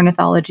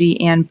ornithology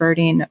and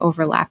birding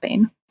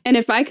overlapping. And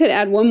if I could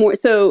add one more.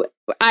 So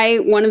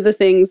one of the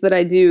things that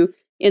I do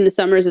in the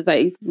summers is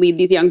I lead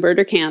these young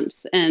birder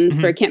camps. And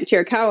for Camp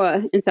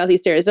Chiricahua in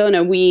Southeast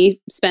Arizona,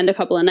 we spend a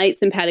couple of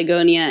nights in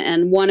Patagonia.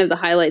 And one of the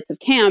highlights of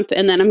camp,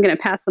 and then I'm going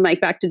to pass the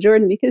mic back to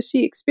Jordan because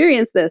she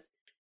experienced this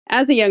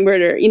as a young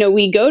birder.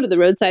 We go to the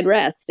roadside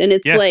rest, and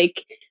it's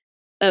like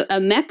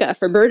a mecca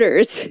for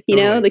birders.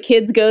 The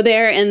kids go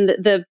there, and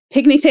the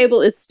picnic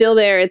table is still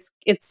there. It's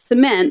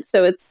cement,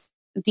 so it's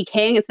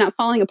decaying. It's not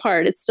falling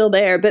apart. It's still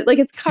there, but like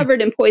it's covered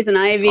in poison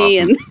ivy,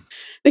 awesome.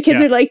 the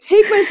kids are like,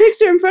 take my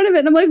picture in front of it.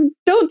 And I'm like,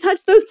 don't touch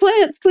those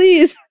plants,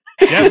 please.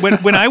 Yeah,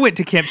 when I went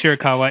to Camp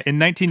Chiricahua in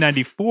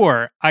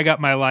 1994, I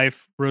got my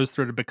life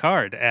rose-throated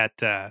Picard at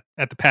the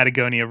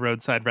Patagonia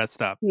roadside rest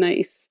stop.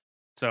 Nice.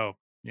 So,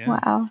 yeah.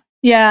 Wow.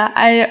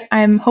 Yeah,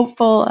 I'm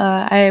hopeful.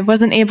 I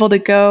wasn't able to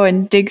go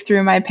and dig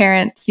through my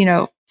parents',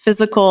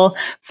 physical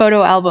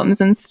photo albums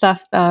and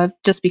stuff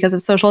just because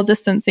of social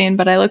distancing.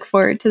 But I look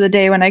forward to the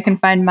day when I can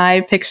find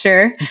my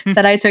picture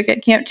that I took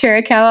at Camp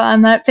Chiricahua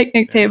on that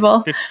picnic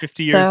table.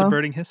 50 years of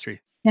birding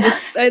history. Yeah.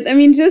 I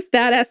mean, just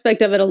that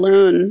aspect of it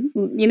alone,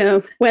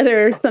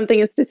 whether something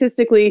is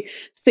statistically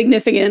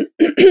significant,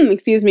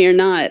 excuse me, or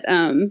not,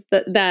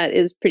 that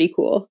is pretty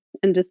cool.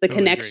 And just the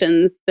totally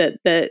connections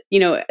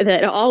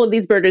that all of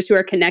these birders who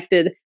are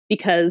connected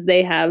because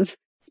they have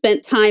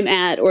spent time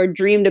at or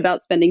dreamed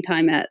about spending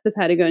time at the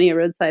Patagonia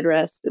roadside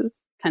rest is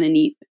kind of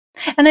neat.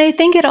 And I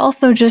think it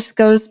also just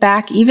goes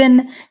back,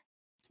 even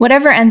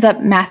whatever ends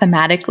up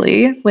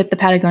mathematically with the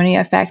Patagonia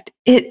effect,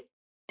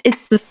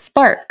 it's the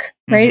spark,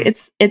 right?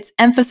 Mm-hmm. It's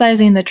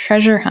emphasizing the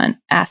treasure hunt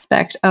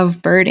aspect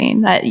of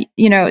birding that,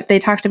 they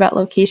talked about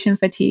location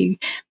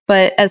fatigue,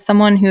 but as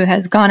someone who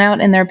has gone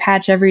out in their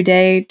patch every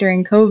day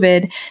during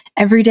COVID,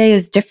 every day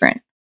is different.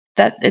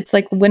 That it's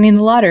like winning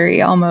the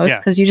lottery almost,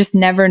 because you just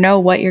never know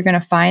what you're going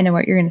to find and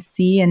what you're going to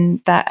see.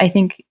 And that, I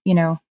think,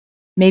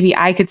 maybe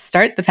I could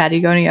start the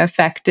Patagonia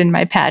effect in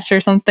my patch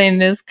or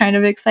something is kind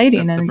of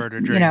exciting. That's and, the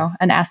birder dream.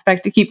 An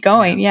aspect to keep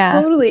going.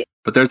 Yeah. Totally.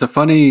 But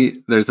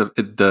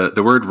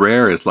the word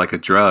rare is like a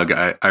drug.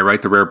 I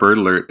write the Rare Bird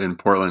Alert in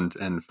Portland,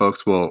 and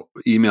folks will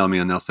email me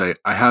and they'll say,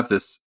 I have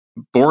this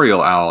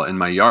boreal owl in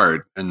my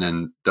yard. And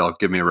then they'll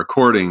give me a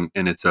recording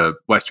and it's a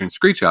Western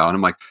screech owl. And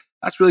I'm like,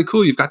 that's really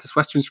cool. You've got this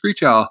Western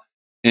screech owl.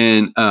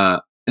 And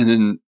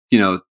then,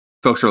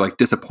 folks are like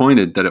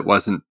disappointed that it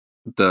wasn't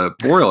the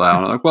boreal owl.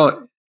 And I'm like,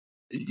 well,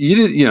 you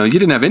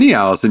didn't have any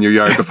owls in your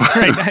yard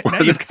before. Right.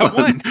 Now you've got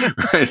one.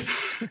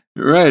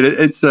 Right.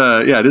 It's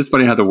it is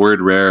funny how the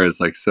word rare is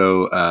like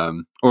so,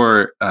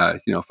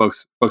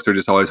 folks are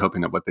just always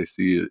hoping that what they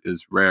see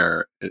is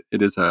rare.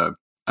 It is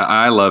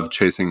I love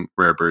chasing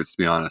rare birds, to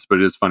be honest, but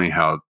it is funny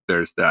how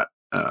there's that,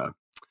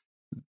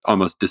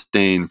 almost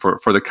disdain for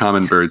the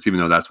common birds, even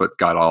though that's what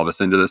got all of us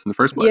into this in the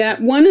first place. Yeah,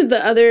 one of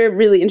the other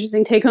really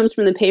interesting take-homes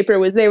from the paper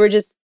was they were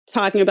just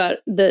talking about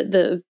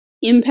the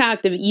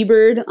impact of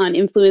eBird on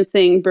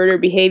influencing birder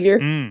behavior,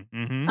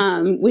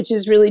 which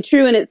is really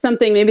true. And it's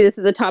something, maybe this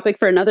is a topic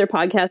for another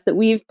podcast that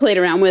we've played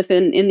around with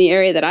in the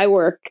area that I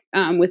work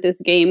with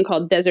this game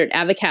called Desert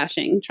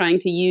Avocaching, trying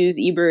to use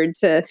eBird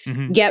to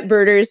get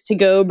birders to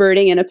go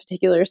birding in a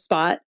particular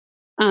spot.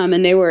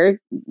 And they were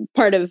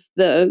part of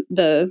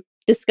the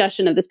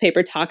discussion of this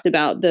paper talked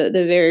about the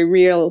very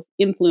real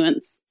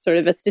influence, sort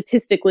of a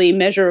statistically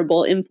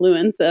measurable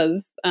influence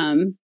of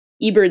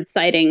eBird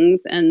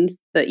sightings and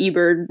the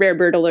eBird rare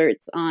bird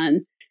alerts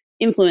on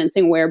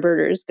influencing where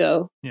birders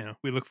go. Yeah,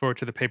 we look forward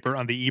to the paper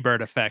on the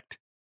eBird effect,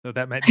 though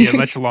that might be a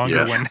much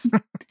longer one.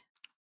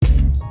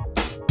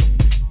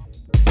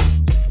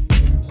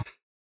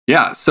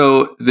 Yeah,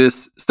 so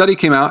this study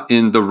came out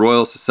in the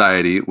Royal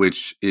Society,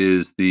 which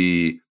is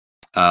the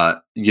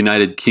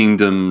United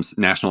Kingdom's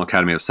National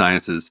Academy of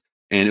Sciences,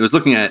 and it was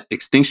looking at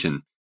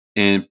extinction.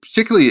 And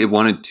particularly it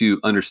wanted to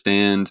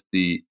understand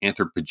the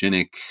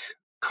anthropogenic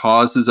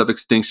causes of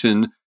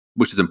extinction,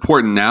 which is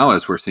important now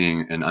as we're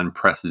seeing an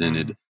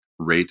unprecedented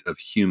rate of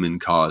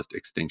human-caused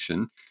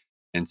extinction.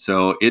 And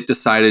so it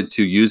decided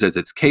to use as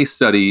its case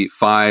study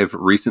 5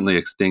 recently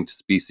extinct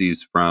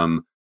species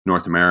from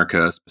North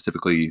America,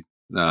 specifically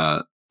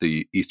the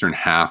eastern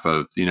half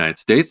of the United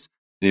States.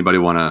 Anybody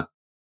want to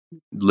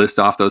list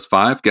off those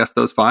 5? Guess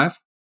those 5?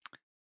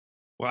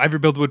 Well,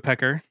 Ivory-billed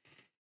woodpecker.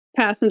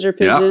 Passenger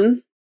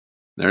pigeon.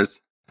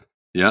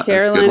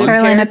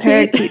 Carolina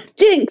parakeet.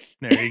 Jinx.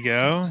 There you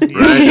go. Right,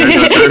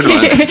 there's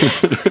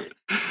the third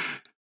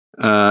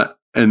one.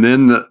 And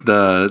then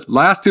the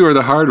last 2 are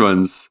the hard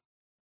ones.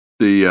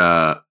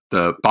 The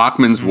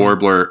Bachman's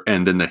warbler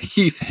and then the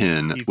heath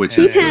hen,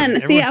 Heath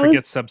hen. Everyone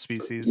forgets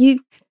subspecies. You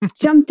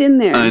jumped in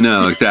there. I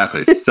know,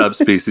 exactly.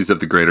 Subspecies of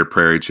the greater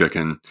prairie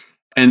chicken.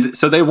 And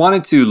so they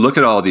wanted to look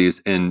at all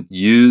these and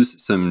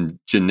use some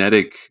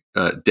genetic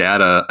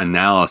data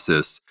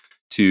analysis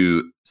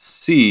to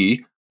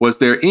see, was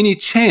there any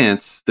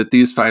chance that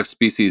these 5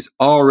 species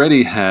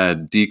already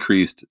had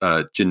decreased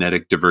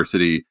genetic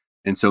diversity?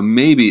 And so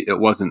maybe it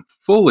wasn't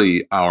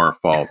fully our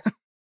fault.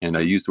 And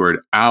I use the word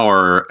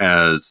our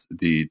as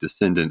the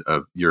descendant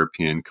of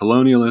European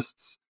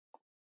colonialists.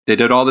 They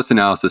did all this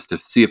analysis to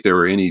see if there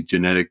were any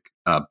genetic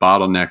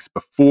bottlenecks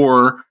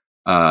before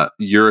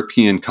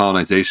European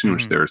colonization,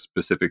 which they're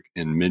specific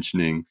in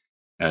mentioning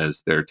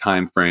as their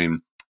time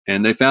frame.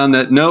 And they found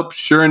that, nope,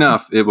 sure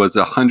enough, it was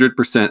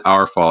 100%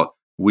 our fault.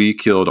 We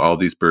killed all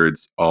these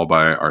birds all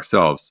by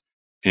ourselves.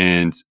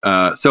 And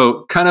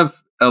so kind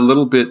of a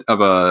little bit of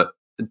a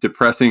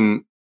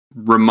depressing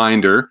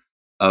reminder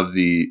of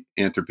the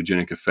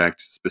anthropogenic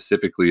effect,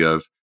 specifically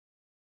of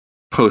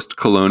the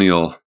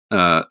post-colonial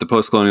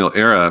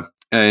era.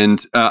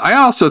 And I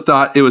also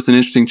thought it was an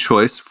interesting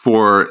choice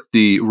for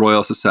the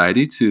Royal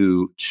Society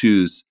to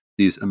choose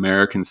these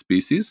American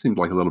species. Seemed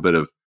like a little bit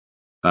of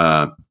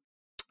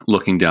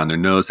looking down their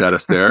nose at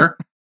us there.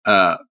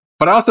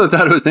 But I also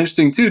thought it was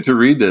interesting, too, to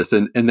read this.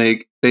 And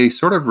they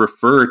sort of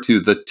refer to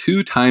the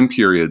two time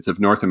periods of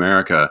North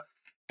America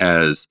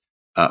as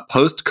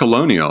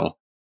post-colonial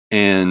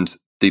and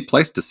the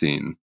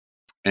Pleistocene.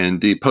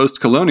 And the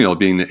post-colonial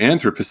being the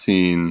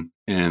Anthropocene,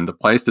 and the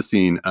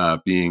Pleistocene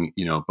being,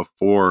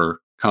 before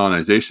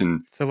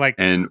colonization. So like,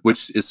 and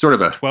which is sort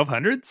of a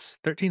 1200s,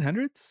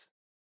 1300s.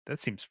 That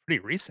seems pretty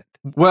recent.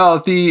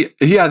 Well,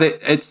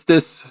 it's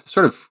this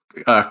sort of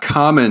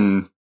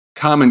common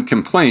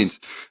complaint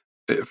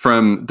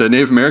from the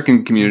Native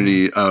American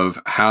community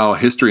of how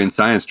history and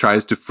science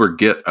tries to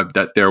forget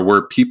that there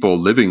were people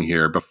living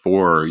here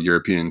before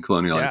European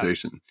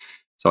colonialization. Yeah.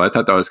 So I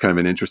thought that was kind of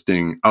an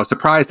interesting. I was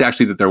surprised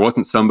actually that there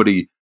wasn't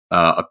somebody,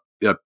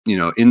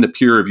 in the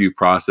peer review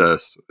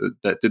process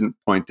that didn't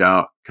point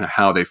out kind of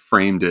how they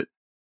framed it,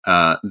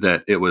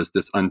 that it was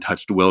this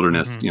untouched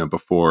wilderness,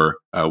 before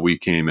we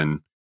came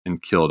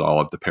and killed all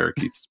of the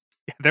parakeets.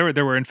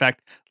 There were in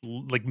fact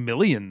like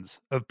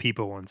millions of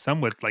people, and some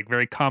with like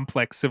very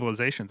complex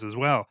civilizations as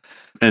well,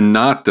 and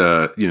not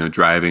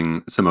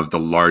driving some of the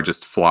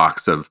largest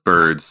flocks of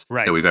birds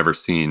that we've ever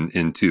seen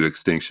into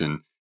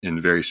extinction in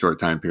very short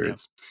time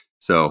periods. Yeah.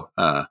 So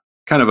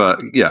kind of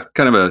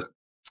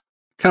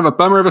a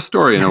bummer of a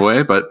story in a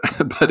way, but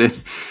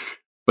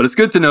it's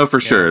good to know for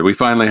sure. We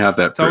finally have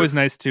that. It's always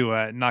nice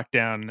to knock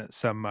down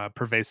some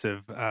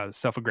pervasive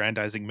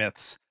self-aggrandizing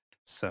myths.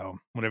 So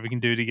whatever we can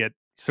do to get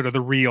sort of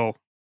the real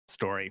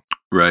story.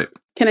 Right.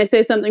 Can I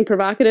say something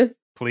provocative?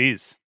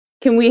 Please.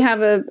 Can we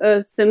have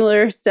a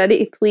similar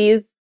study,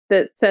 please,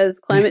 that says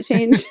climate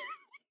change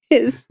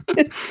is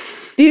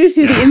due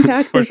to the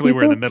impacts of Fortunately, people?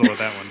 we're in the middle of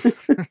that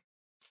one.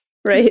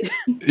 Right.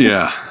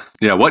 Yeah.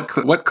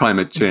 What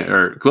climate change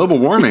or global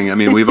warming? I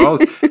mean,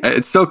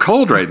 it's so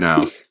cold right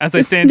now. As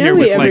I stand here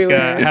with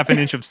everywhere. like half an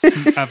inch of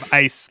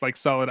ice, like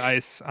solid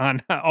ice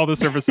on all the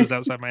surfaces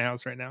outside my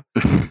house right now.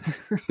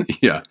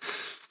 Yeah.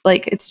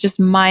 Like, it's just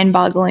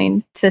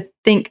mind-boggling to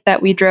think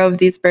that we drove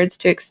these birds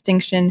to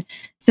extinction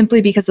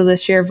simply because of the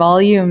sheer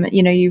volume.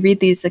 You read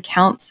these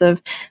accounts of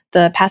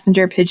the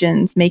passenger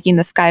pigeons making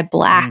the sky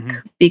black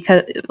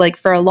because, like,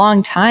 for a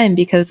long time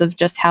because of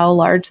just how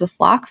large the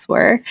flocks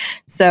were.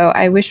 So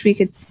I wish we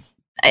could.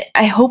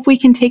 I hope we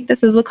can take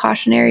this as a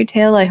cautionary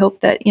tale. I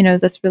hope that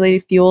this really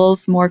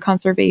fuels more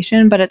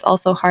conservation, but it's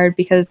also hard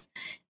because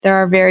there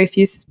are very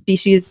few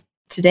species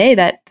today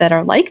that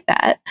are like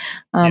that.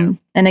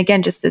 And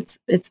again, just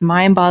it's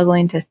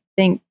mind-boggling to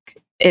think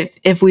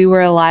if we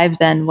were alive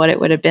then, what it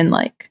would have been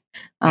like.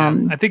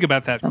 I think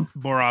about that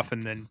more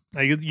often than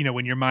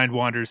when your mind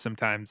wanders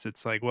sometimes.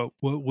 It's like, what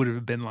would it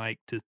have been like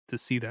to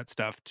see that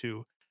stuff,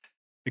 to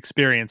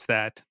experience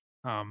that.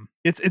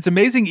 It's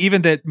amazing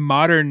even that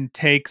modern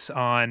takes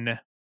on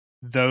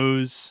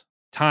those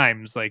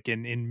times, like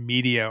in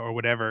media or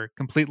whatever,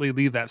 completely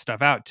leave that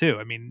stuff out too.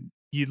 I mean,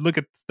 you look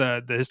at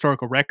the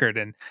historical record,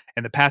 and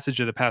the passage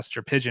of the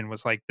passenger pigeon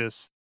was like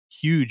this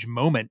huge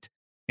moment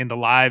in the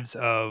lives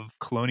of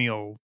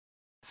colonial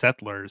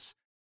settlers.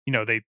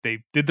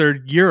 They did their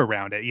year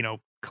around it,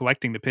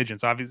 collecting the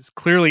pigeons, obviously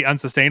clearly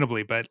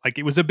unsustainably, but like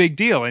it was a big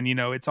deal. And,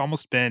 it's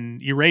almost been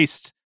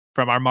erased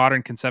from our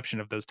modern conception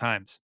of those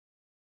times,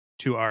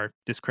 to our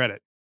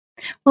discredit.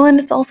 Well, and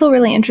it's also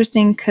really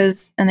interesting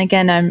because, and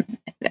again,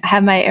 I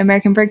have my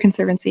American Bird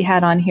Conservancy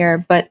hat on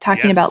here, but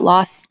talking about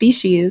lost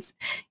species,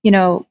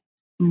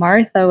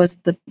 Martha was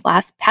the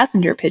last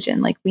passenger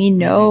pigeon. Like, we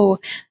know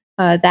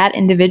that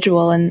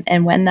individual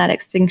and when that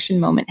extinction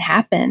moment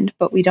happened,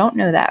 but we don't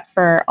know that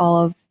for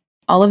all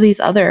of these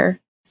other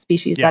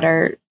species that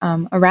are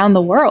around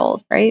the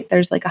world, right?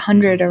 There's like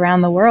 100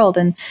 around the world,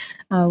 and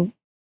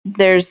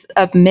there's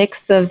a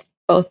mix of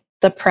both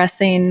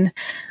depressing,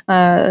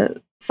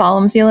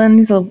 solemn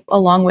feelings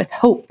along with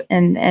hope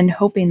and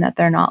hoping that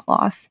they're not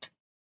lost.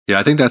 Yeah,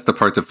 I think that's the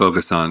part to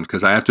focus on,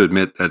 because I have to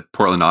admit at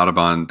Portland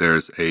Audubon,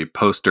 there's a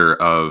poster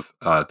of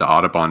the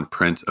Audubon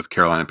print of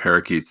Carolina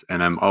parakeets,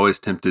 and I'm always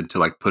tempted to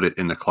like put it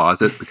in the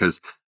closet because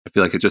I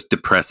feel like it just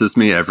depresses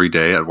me every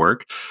day at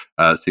work,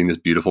 seeing this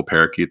beautiful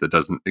parakeet that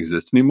doesn't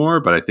exist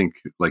anymore. But I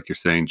think, like you're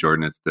saying,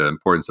 Jordan, it's the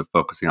importance of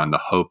focusing on the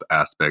hope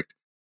aspect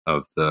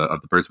of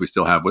the birds we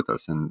still have with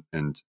us,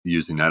 and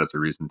using that as a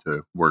reason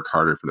to work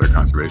harder for their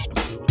conservation.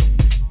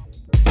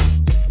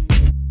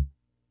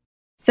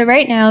 So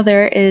right now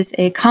there is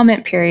a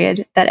comment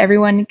period that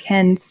everyone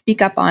can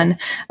speak up on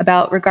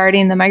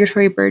regarding the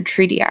Migratory Bird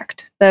Treaty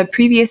Act. The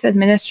previous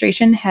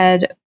administration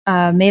had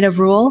made a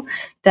rule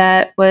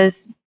that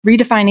was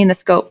redefining the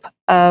scope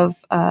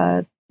of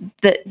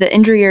the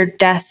injury or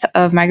death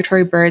of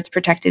migratory birds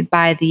protected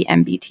by the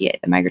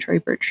MBTA, the Migratory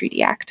Bird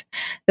Treaty Act.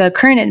 The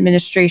current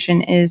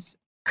administration is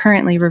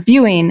currently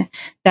reviewing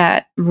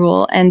that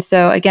rule. And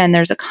so again,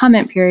 there's a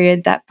comment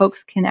period that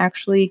folks can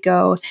actually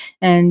go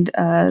and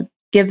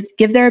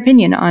give their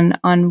opinion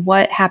on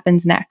what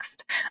happens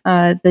next.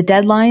 The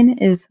deadline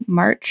is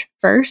March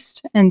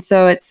 1st, and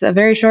so it's a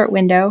very short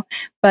window.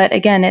 But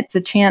again, it's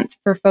a chance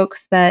for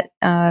folks that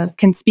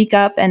can speak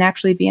up and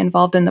actually be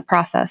involved in the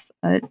process.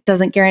 It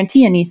doesn't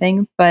guarantee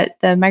anything, but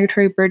the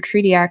Migratory Bird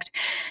Treaty Act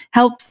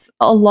helps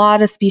a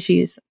lot of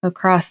species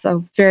across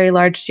a very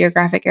large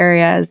geographic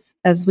area,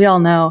 as we all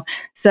know.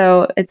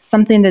 So it's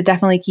something to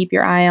definitely keep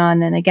your eye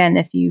on. And again,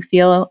 if you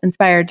feel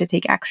inspired to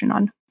take action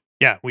on.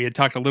 Yeah, we had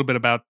talked a little bit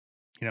about,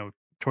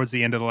 towards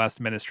the end of the last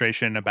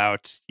administration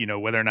about,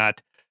 whether or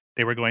not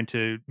they were going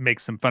to make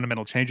some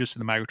fundamental changes to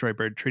the Migratory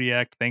Bird Treaty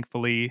Act.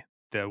 Thankfully,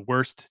 the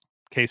worst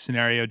case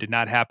scenario did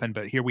not happen,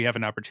 but here we have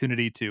an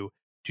opportunity to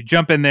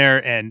jump in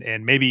there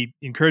and maybe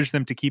encourage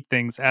them to keep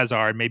things as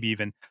are, maybe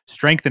even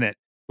strengthen it,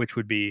 which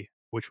would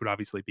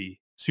obviously be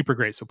super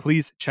great. So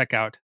please check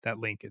out that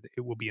link.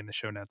 It will be in the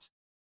show notes.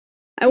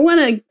 I want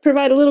to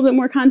provide a little bit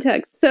more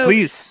context. So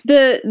please.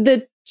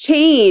 The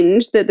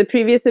change that the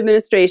previous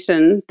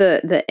administration,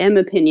 the M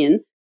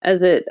opinion,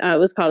 as it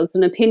was called, it's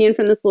an opinion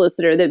from the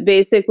solicitor that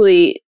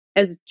basically,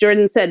 as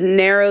Jordan said,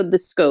 narrowed the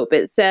scope.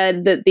 It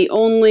said that the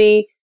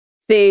only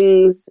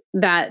things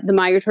that the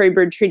Migratory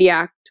Bird Treaty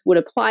Act would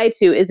apply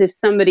to is if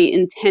somebody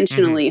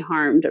intentionally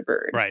harmed a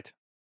bird. Right.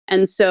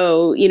 And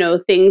so,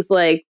 things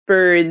like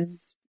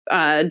birds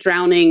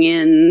drowning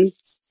in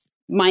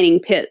mining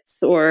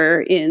pits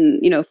or in,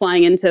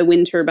 flying into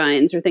wind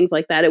turbines or things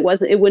like that, it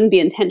wouldn't be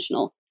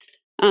intentional.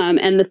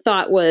 And the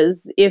thought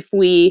was, if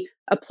we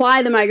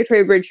apply the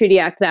Migratory Bird Treaty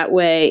Act that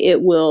way,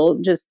 it will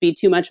just be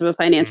too much of a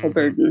financial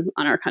burden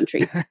on our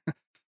country.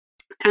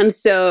 And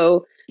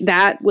so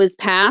that was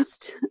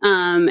passed,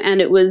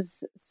 and it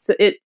was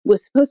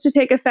supposed to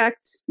take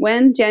effect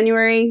when?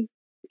 January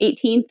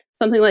 18th,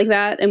 something like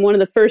that. And one of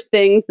the first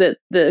things that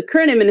the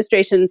current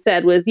administration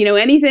said was,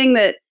 anything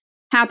that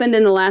happened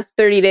in the last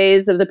 30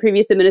 days of the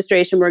previous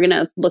administration, we're going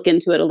to look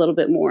into it a little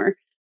bit more.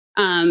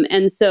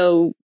 And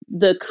so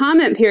the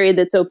comment period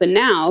that's open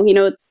now,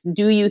 it's,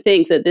 do you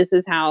think that this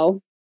is how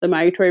the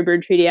Migratory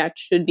Bird Treaty Act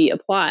should be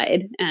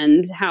applied?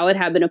 And how it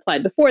had been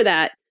applied before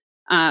that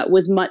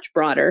was much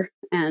broader.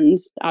 And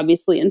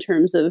obviously in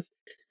terms of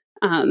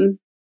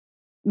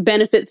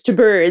benefits to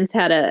birds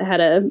had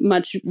a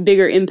much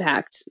bigger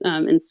impact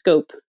in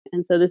scope.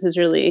 And so this is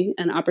really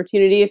an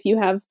opportunity, if you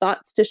have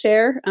thoughts to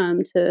share,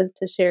 to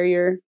share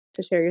your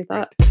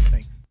thoughts. Great.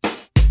 Thanks.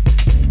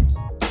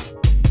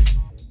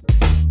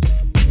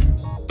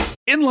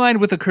 In line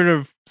with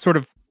a sort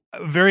of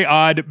very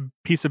odd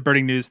piece of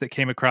birding news that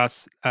came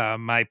across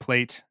my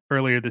plate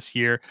earlier this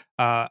year,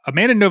 a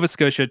man in Nova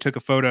Scotia took a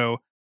photo,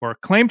 or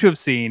claimed to have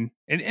seen,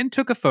 and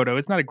took a photo.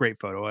 It's not a great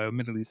photo, I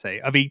admittedly say,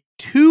 of a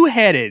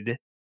two-headed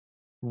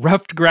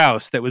ruffed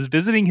grouse that was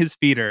visiting his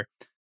feeder.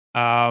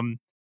 And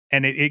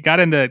it got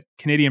in the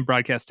Canadian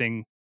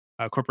Broadcasting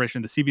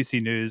Corporation, the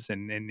CBC News,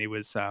 and it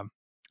was, I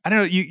don't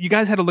know, you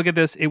guys had to look at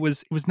this. It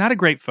was not a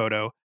great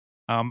photo.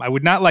 I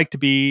would not like to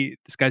be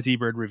this guy's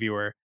eBird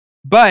reviewer,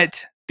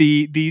 but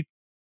the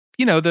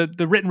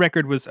written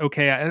record was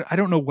okay. I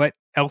don't know what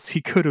else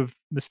he could have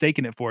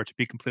mistaken it for, to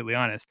be completely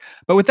honest.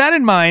 But with that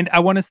in mind, I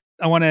want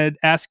to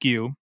ask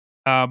you,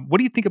 what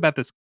do you think about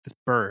this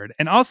bird?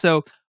 And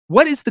also,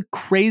 what is the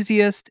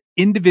craziest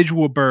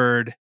individual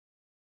bird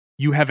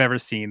you have ever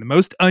seen? The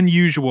most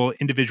unusual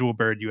individual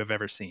bird you have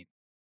ever seen?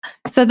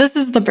 So this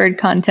is the bird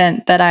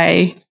content that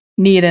I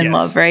need and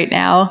love right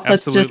now.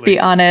 Let's just be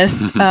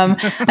honest.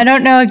 I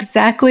don't know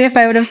exactly if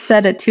I would have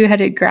said a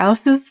two-headed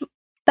grouse is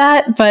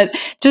that, but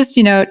just,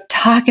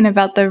 talking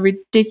about the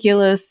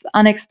ridiculous,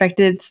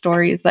 unexpected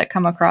stories that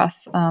come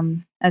across,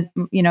 as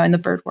in the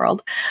bird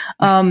world.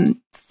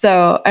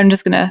 So I'm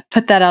just going to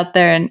put that out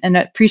there and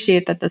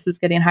appreciate that this is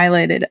getting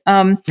highlighted.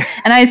 And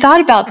I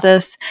thought about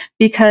this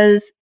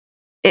because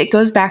it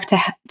goes back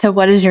to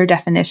what is your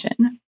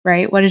definition,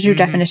 right? What is your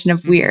definition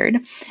of weird?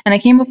 And I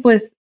came up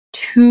with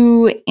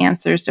two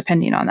answers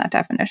depending on that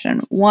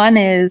definition. One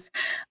is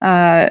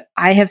I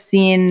have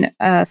seen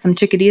some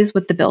chickadees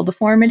with the bill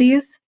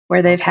deformities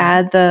where they've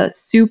had the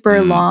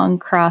super long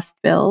crossed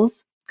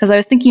bills. Because I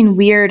was thinking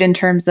weird in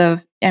terms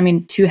of,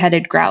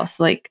 two-headed grouse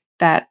like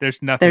that.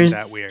 There's nothing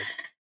that weird.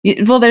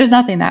 Well, there's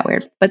nothing that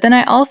weird. But then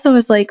I also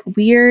was like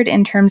weird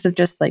in terms of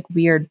just like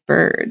weird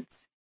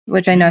birds,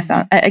 which I know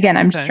sound, again,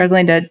 I'm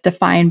struggling to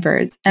define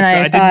birds. And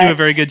I didn't do a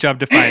very good job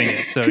defining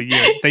it. So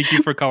thank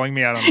you for calling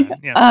me out on that.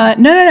 Yeah.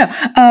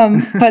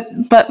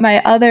 No. But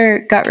my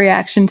other gut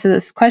reaction to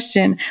this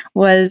question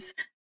was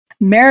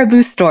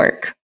marabou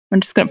stork. I'm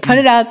just going to put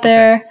it out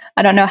there. Okay.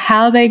 I don't know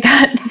how they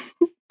got,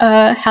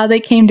 how they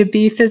came to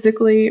be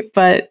physically,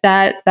 but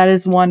that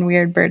is one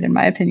weird bird in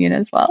my opinion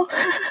as well.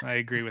 I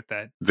agree with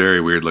that. Very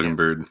weird looking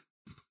bird.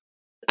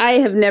 I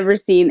have never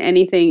seen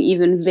anything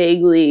even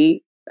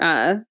vaguely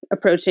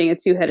approaching a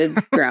two-headed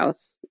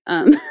grouse.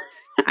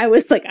 I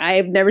was like,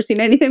 I've never seen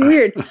anything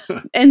weird.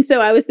 And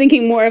so I was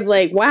thinking more of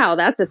like, wow,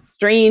 that's a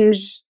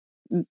strange,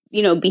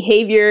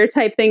 behavior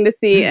type thing to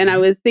see. And I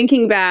was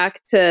thinking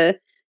back to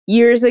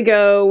years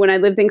ago, when I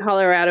lived in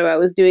Colorado, I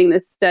was doing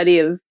this study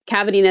of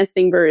cavity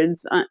nesting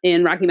birds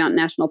in Rocky Mountain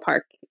National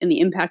Park and the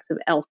impacts of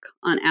elk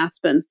on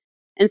aspen.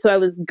 And so I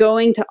was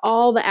going to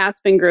all the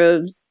aspen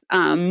groves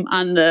on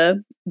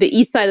the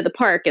east side of the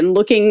park and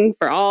looking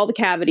for all the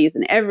cavities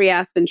in every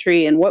aspen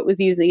tree and what was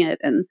using it.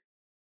 And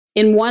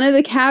in one of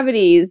the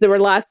cavities, there were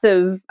lots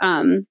of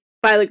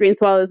violet green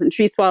swallows and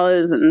tree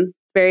swallows and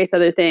various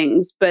other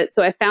things. But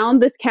so I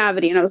found this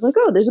cavity and I was like,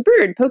 oh, there's a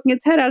bird poking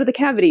its head out of the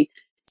cavity.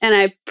 And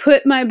I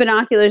put my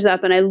binoculars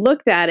up and I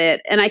looked at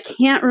it, and I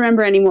can't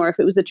remember anymore if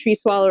it was a tree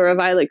swallow or a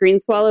violet green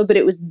swallow, but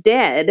it was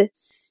dead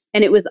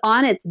and it was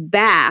on its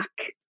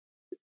back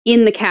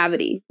in the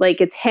cavity.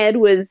 Like its head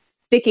was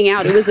sticking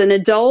out. It was an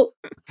adult,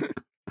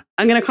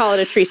 I'm going to call it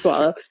a tree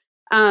swallow.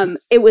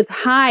 It was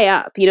high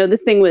up.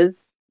 This thing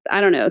was,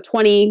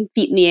 20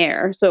 feet in the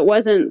air. So it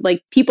wasn't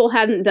like people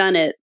hadn't done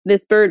it.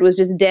 This bird was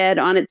just dead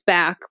on its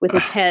back with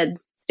its head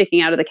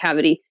sticking out of the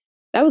cavity.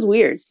 That was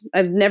weird.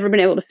 I've never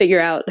been able to figure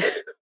out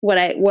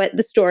what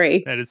the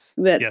story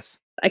yes,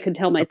 I could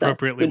tell myself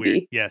appropriately would weird.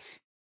 be. Yes.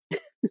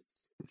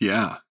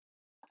 Yeah.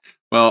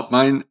 Well,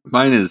 mine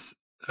is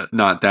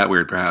not that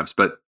weird, perhaps,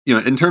 but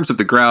in terms of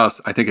the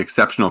grouse, I think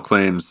exceptional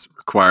claims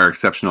require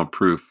exceptional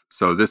proof.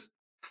 So this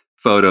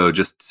photo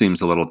just seems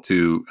a little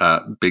too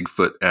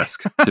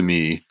Bigfoot-esque to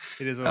me.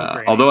 It is a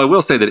little although I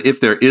will say that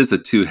if there is a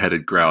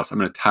two-headed grouse, I'm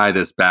going to tie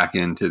this back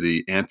into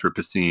the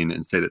Anthropocene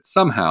and say that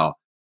somehow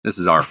this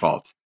is our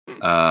fault.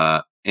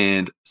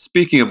 And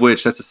speaking of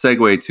which, that's a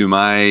segue to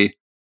my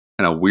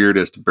kind of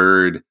weirdest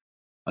bird.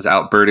 I was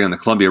out birding on the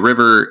Columbia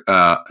River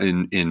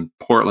in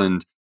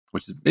Portland,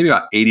 which is maybe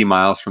about 80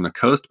 miles from the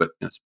coast, but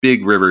it's a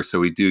big river, so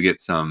we do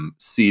get some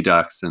sea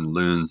ducks and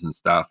loons and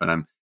stuff. And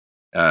I'm,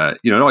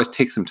 it always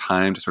takes some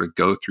time to sort of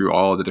go through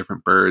all the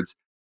different birds.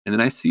 And then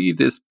I see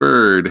this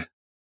bird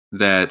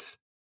that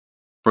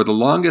for the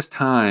longest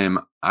time,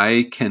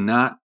 I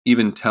cannot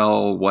even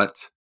tell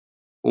what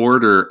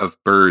order of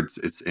birds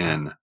it's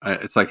in.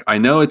 It's like, I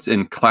know it's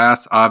in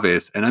class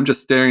Aves, and I'm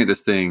just staring at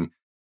this thing,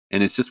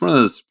 and it's just one of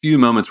those few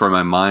moments where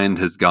my mind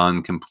has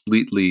gone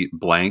completely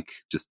blank,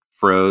 just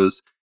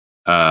froze.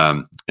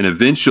 And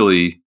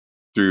eventually,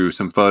 through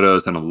some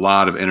photos and a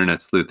lot of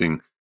internet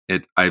sleuthing,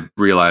 I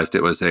realized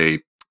it was a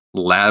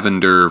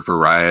lavender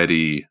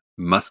variety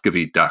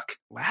Muscovy duck,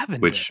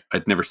 which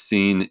I'd never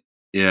seen.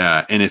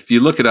 Yeah, and if you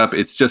look it up,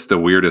 it's just the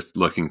weirdest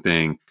looking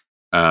thing.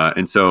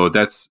 And so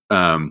that's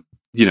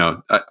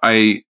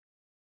I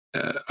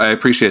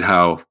appreciate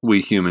how we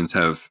humans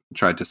have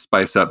tried to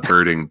spice up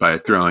birding by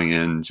throwing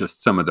in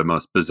just some of the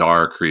most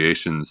bizarre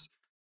creations.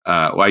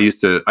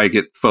 I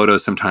get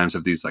photos sometimes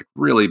of these like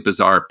really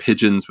bizarre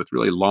pigeons with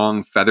really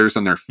long feathers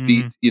on their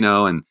feet,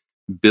 and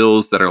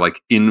bills that are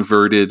like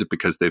inverted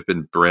because they've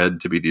been bred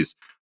to be these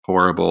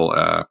horrible,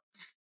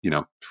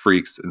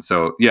 freaks. And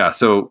so,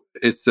 so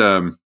it's,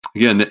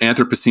 again, the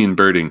Anthropocene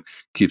birding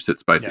keeps it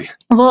spicy. Yeah.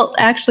 Well,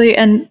 actually,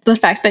 and the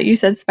fact that you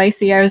said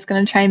spicy, I was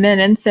going to chime in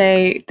and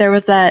say there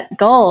was that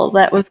gull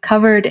that was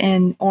covered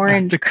in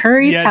orange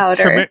curry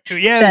powder. It's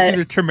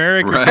either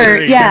turmeric or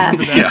curry.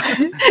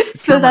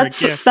 So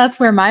that's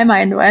where my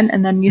mind went.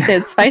 And then you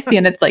said spicy,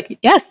 and it's like,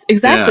 yes,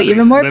 exactly,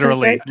 even more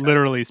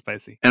literally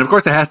spicy. And of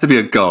course, it has to be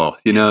a gull.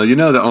 You know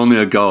that only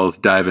a gull is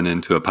diving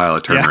into a pile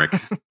of turmeric.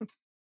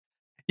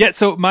 Yeah,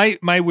 so my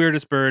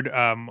weirdest bird,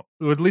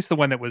 or at least the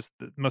one that was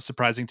the most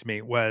surprising to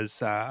me,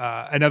 was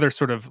another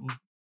sort of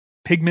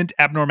pigment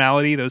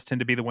abnormality. Those tend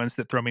to be the ones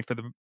that throw me for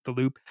the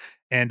loop.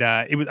 And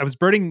I was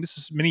birding, this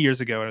was many years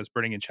ago, and I was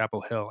birding in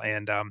Chapel Hill,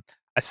 and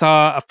I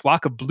saw a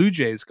flock of blue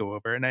jays go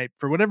over, and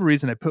for whatever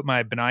reason, I put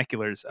my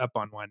binoculars up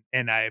on one,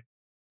 and I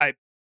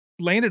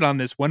landed on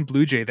this one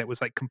blue jay that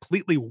was like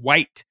completely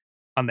white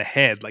on the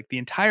head. Like the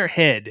entire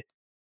head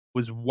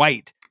was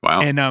white.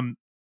 Wow. And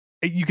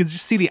you could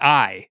just see the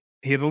eye.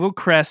 He had a little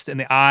crest and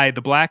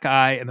the black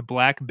eye and the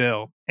black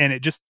bill. And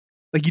it just,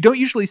 like, you don't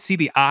usually see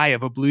the eye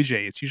of a blue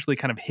jay. It's usually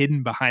kind of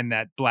hidden behind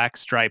that black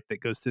stripe that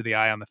goes through the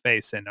eye on the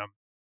face. And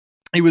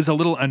it was a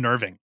little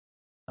unnerving.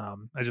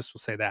 I just will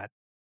say that.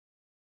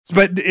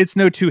 But it's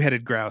no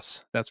two-headed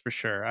grouse, that's for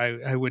sure.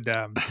 I would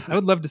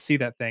love to see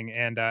that thing.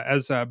 And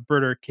as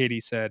birder Katie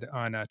said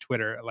on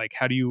Twitter, like,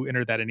 how do you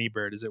enter that in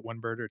eBird? Is it one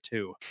bird or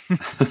two?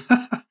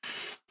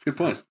 That's a good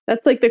point.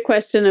 That's like the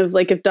question of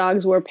like, if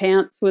dogs wore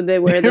pants, would they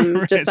wear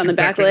them just on the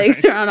back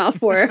legs or on all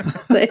four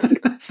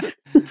legs?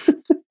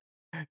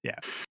 Yeah.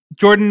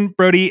 Jordan,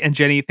 Brody, and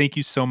Jenny, thank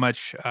you so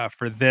much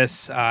for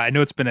this. I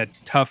know it's been a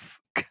tough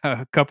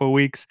couple of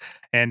weeks,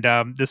 and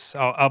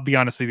I'll be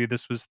honest with you,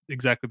 this was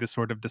exactly the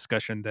sort of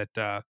discussion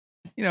that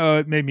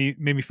it made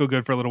me feel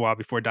good for a little while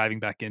before diving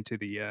back into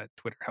the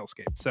Twitter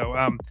hellscape.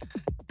 So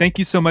thank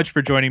you so much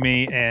for joining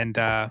me, and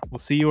we'll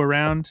see you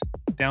around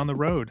down the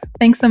road.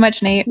 Thanks so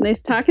much, Nate.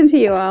 Nice talking to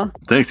you all.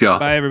 Thanks, y'all.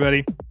 Bye,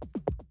 everybody.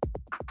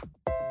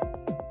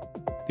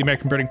 The The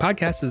American Birding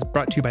Podcast is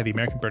brought to you by the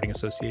American Birding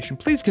Association.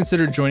 Please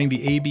consider joining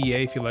the ABA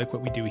if you like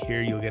what we do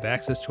here. You'll get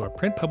access to our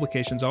print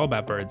publications all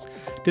about birds,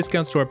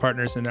 discounts to our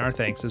partners, and our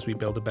thanks as we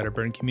build a better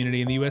birding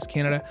community in the U.S.,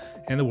 Canada,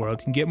 and the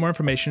world. You can get more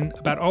information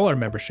about all our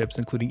memberships,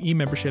 including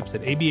e-memberships,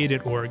 at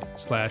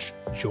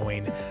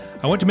aba.org/join.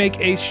 I want to make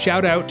a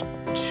shout out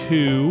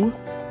to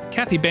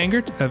Kathy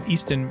Bangert of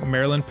Easton,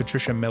 Maryland,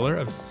 Patricia Miller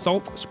of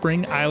Salt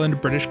Spring Island,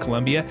 British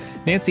Columbia,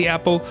 Nancy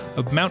Apple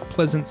of Mount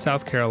Pleasant,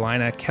 South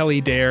Carolina, Kelly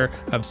Dare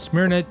of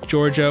Smyrna,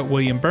 Georgia,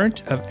 William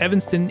Burnt of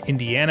Evanston,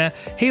 Indiana,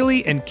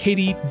 Haley and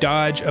Katie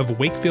Dodge of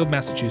Wakefield,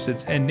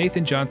 Massachusetts, and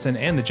Nathan Johnson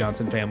and the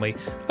Johnson family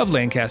of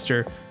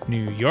Lancaster,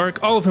 New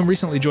York, all of whom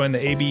recently joined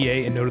the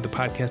ABA and noted the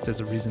podcast as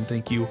a reason.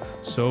 Thank you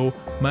so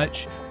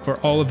much for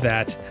all of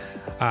that.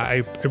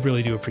 I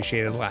really do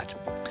appreciate it a lot.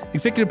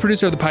 Executive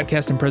producer of the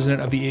podcast and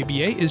president of the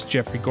ABA is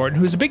Jeffrey Gordon,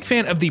 who is a big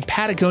fan of the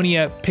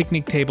Patagonia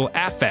picnic table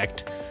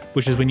affect,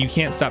 which is when you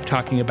can't stop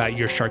talking about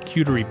your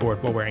charcuterie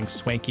board while wearing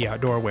swanky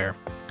outdoor wear.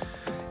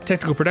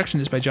 Technical production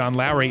is by John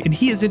Lowry, and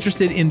he is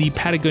interested in the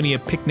Patagonia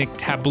picnic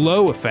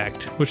tableau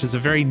effect, which is a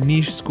very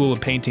niche school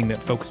of painting that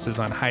focuses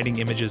on hiding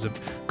images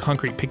of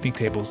concrete picnic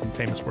tables in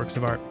famous works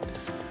of art.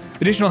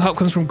 Additional help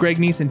comes from Greg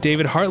Neese and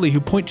David Hartley, who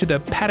point to the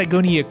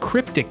Patagonia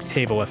cryptic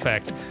table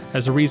effect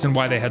as a reason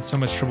why they had so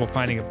much trouble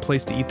finding a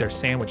place to eat their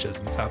sandwiches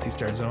in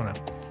Southeast Arizona.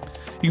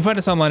 You can find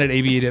us online at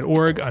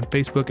aba.org, on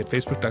Facebook at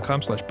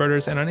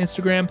facebook.com/birders, and on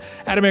Instagram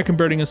at American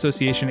Birding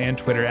Association and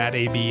Twitter at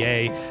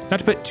ABA. Not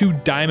to put two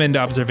diamond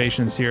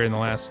observations here in the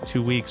last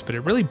 2 weeks, but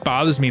it really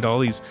bothers me that all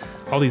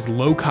these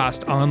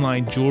low-cost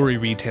online jewelry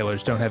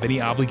retailers don't have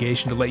any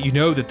obligation to let you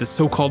know that the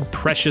so-called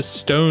precious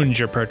stones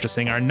you're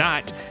purchasing are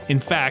not, in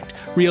fact,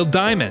 real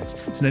diamonds.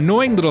 It's an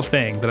annoying little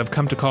thing that I've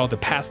come to call the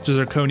past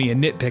zirconia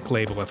nitpick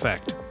label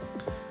effect.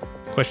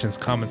 Questions,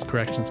 comments,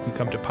 corrections can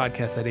come to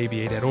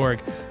podcast@aba.org.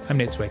 I'm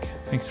Nate Swick.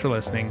 Thanks for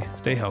listening.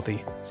 Stay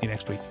healthy. See you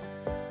next week.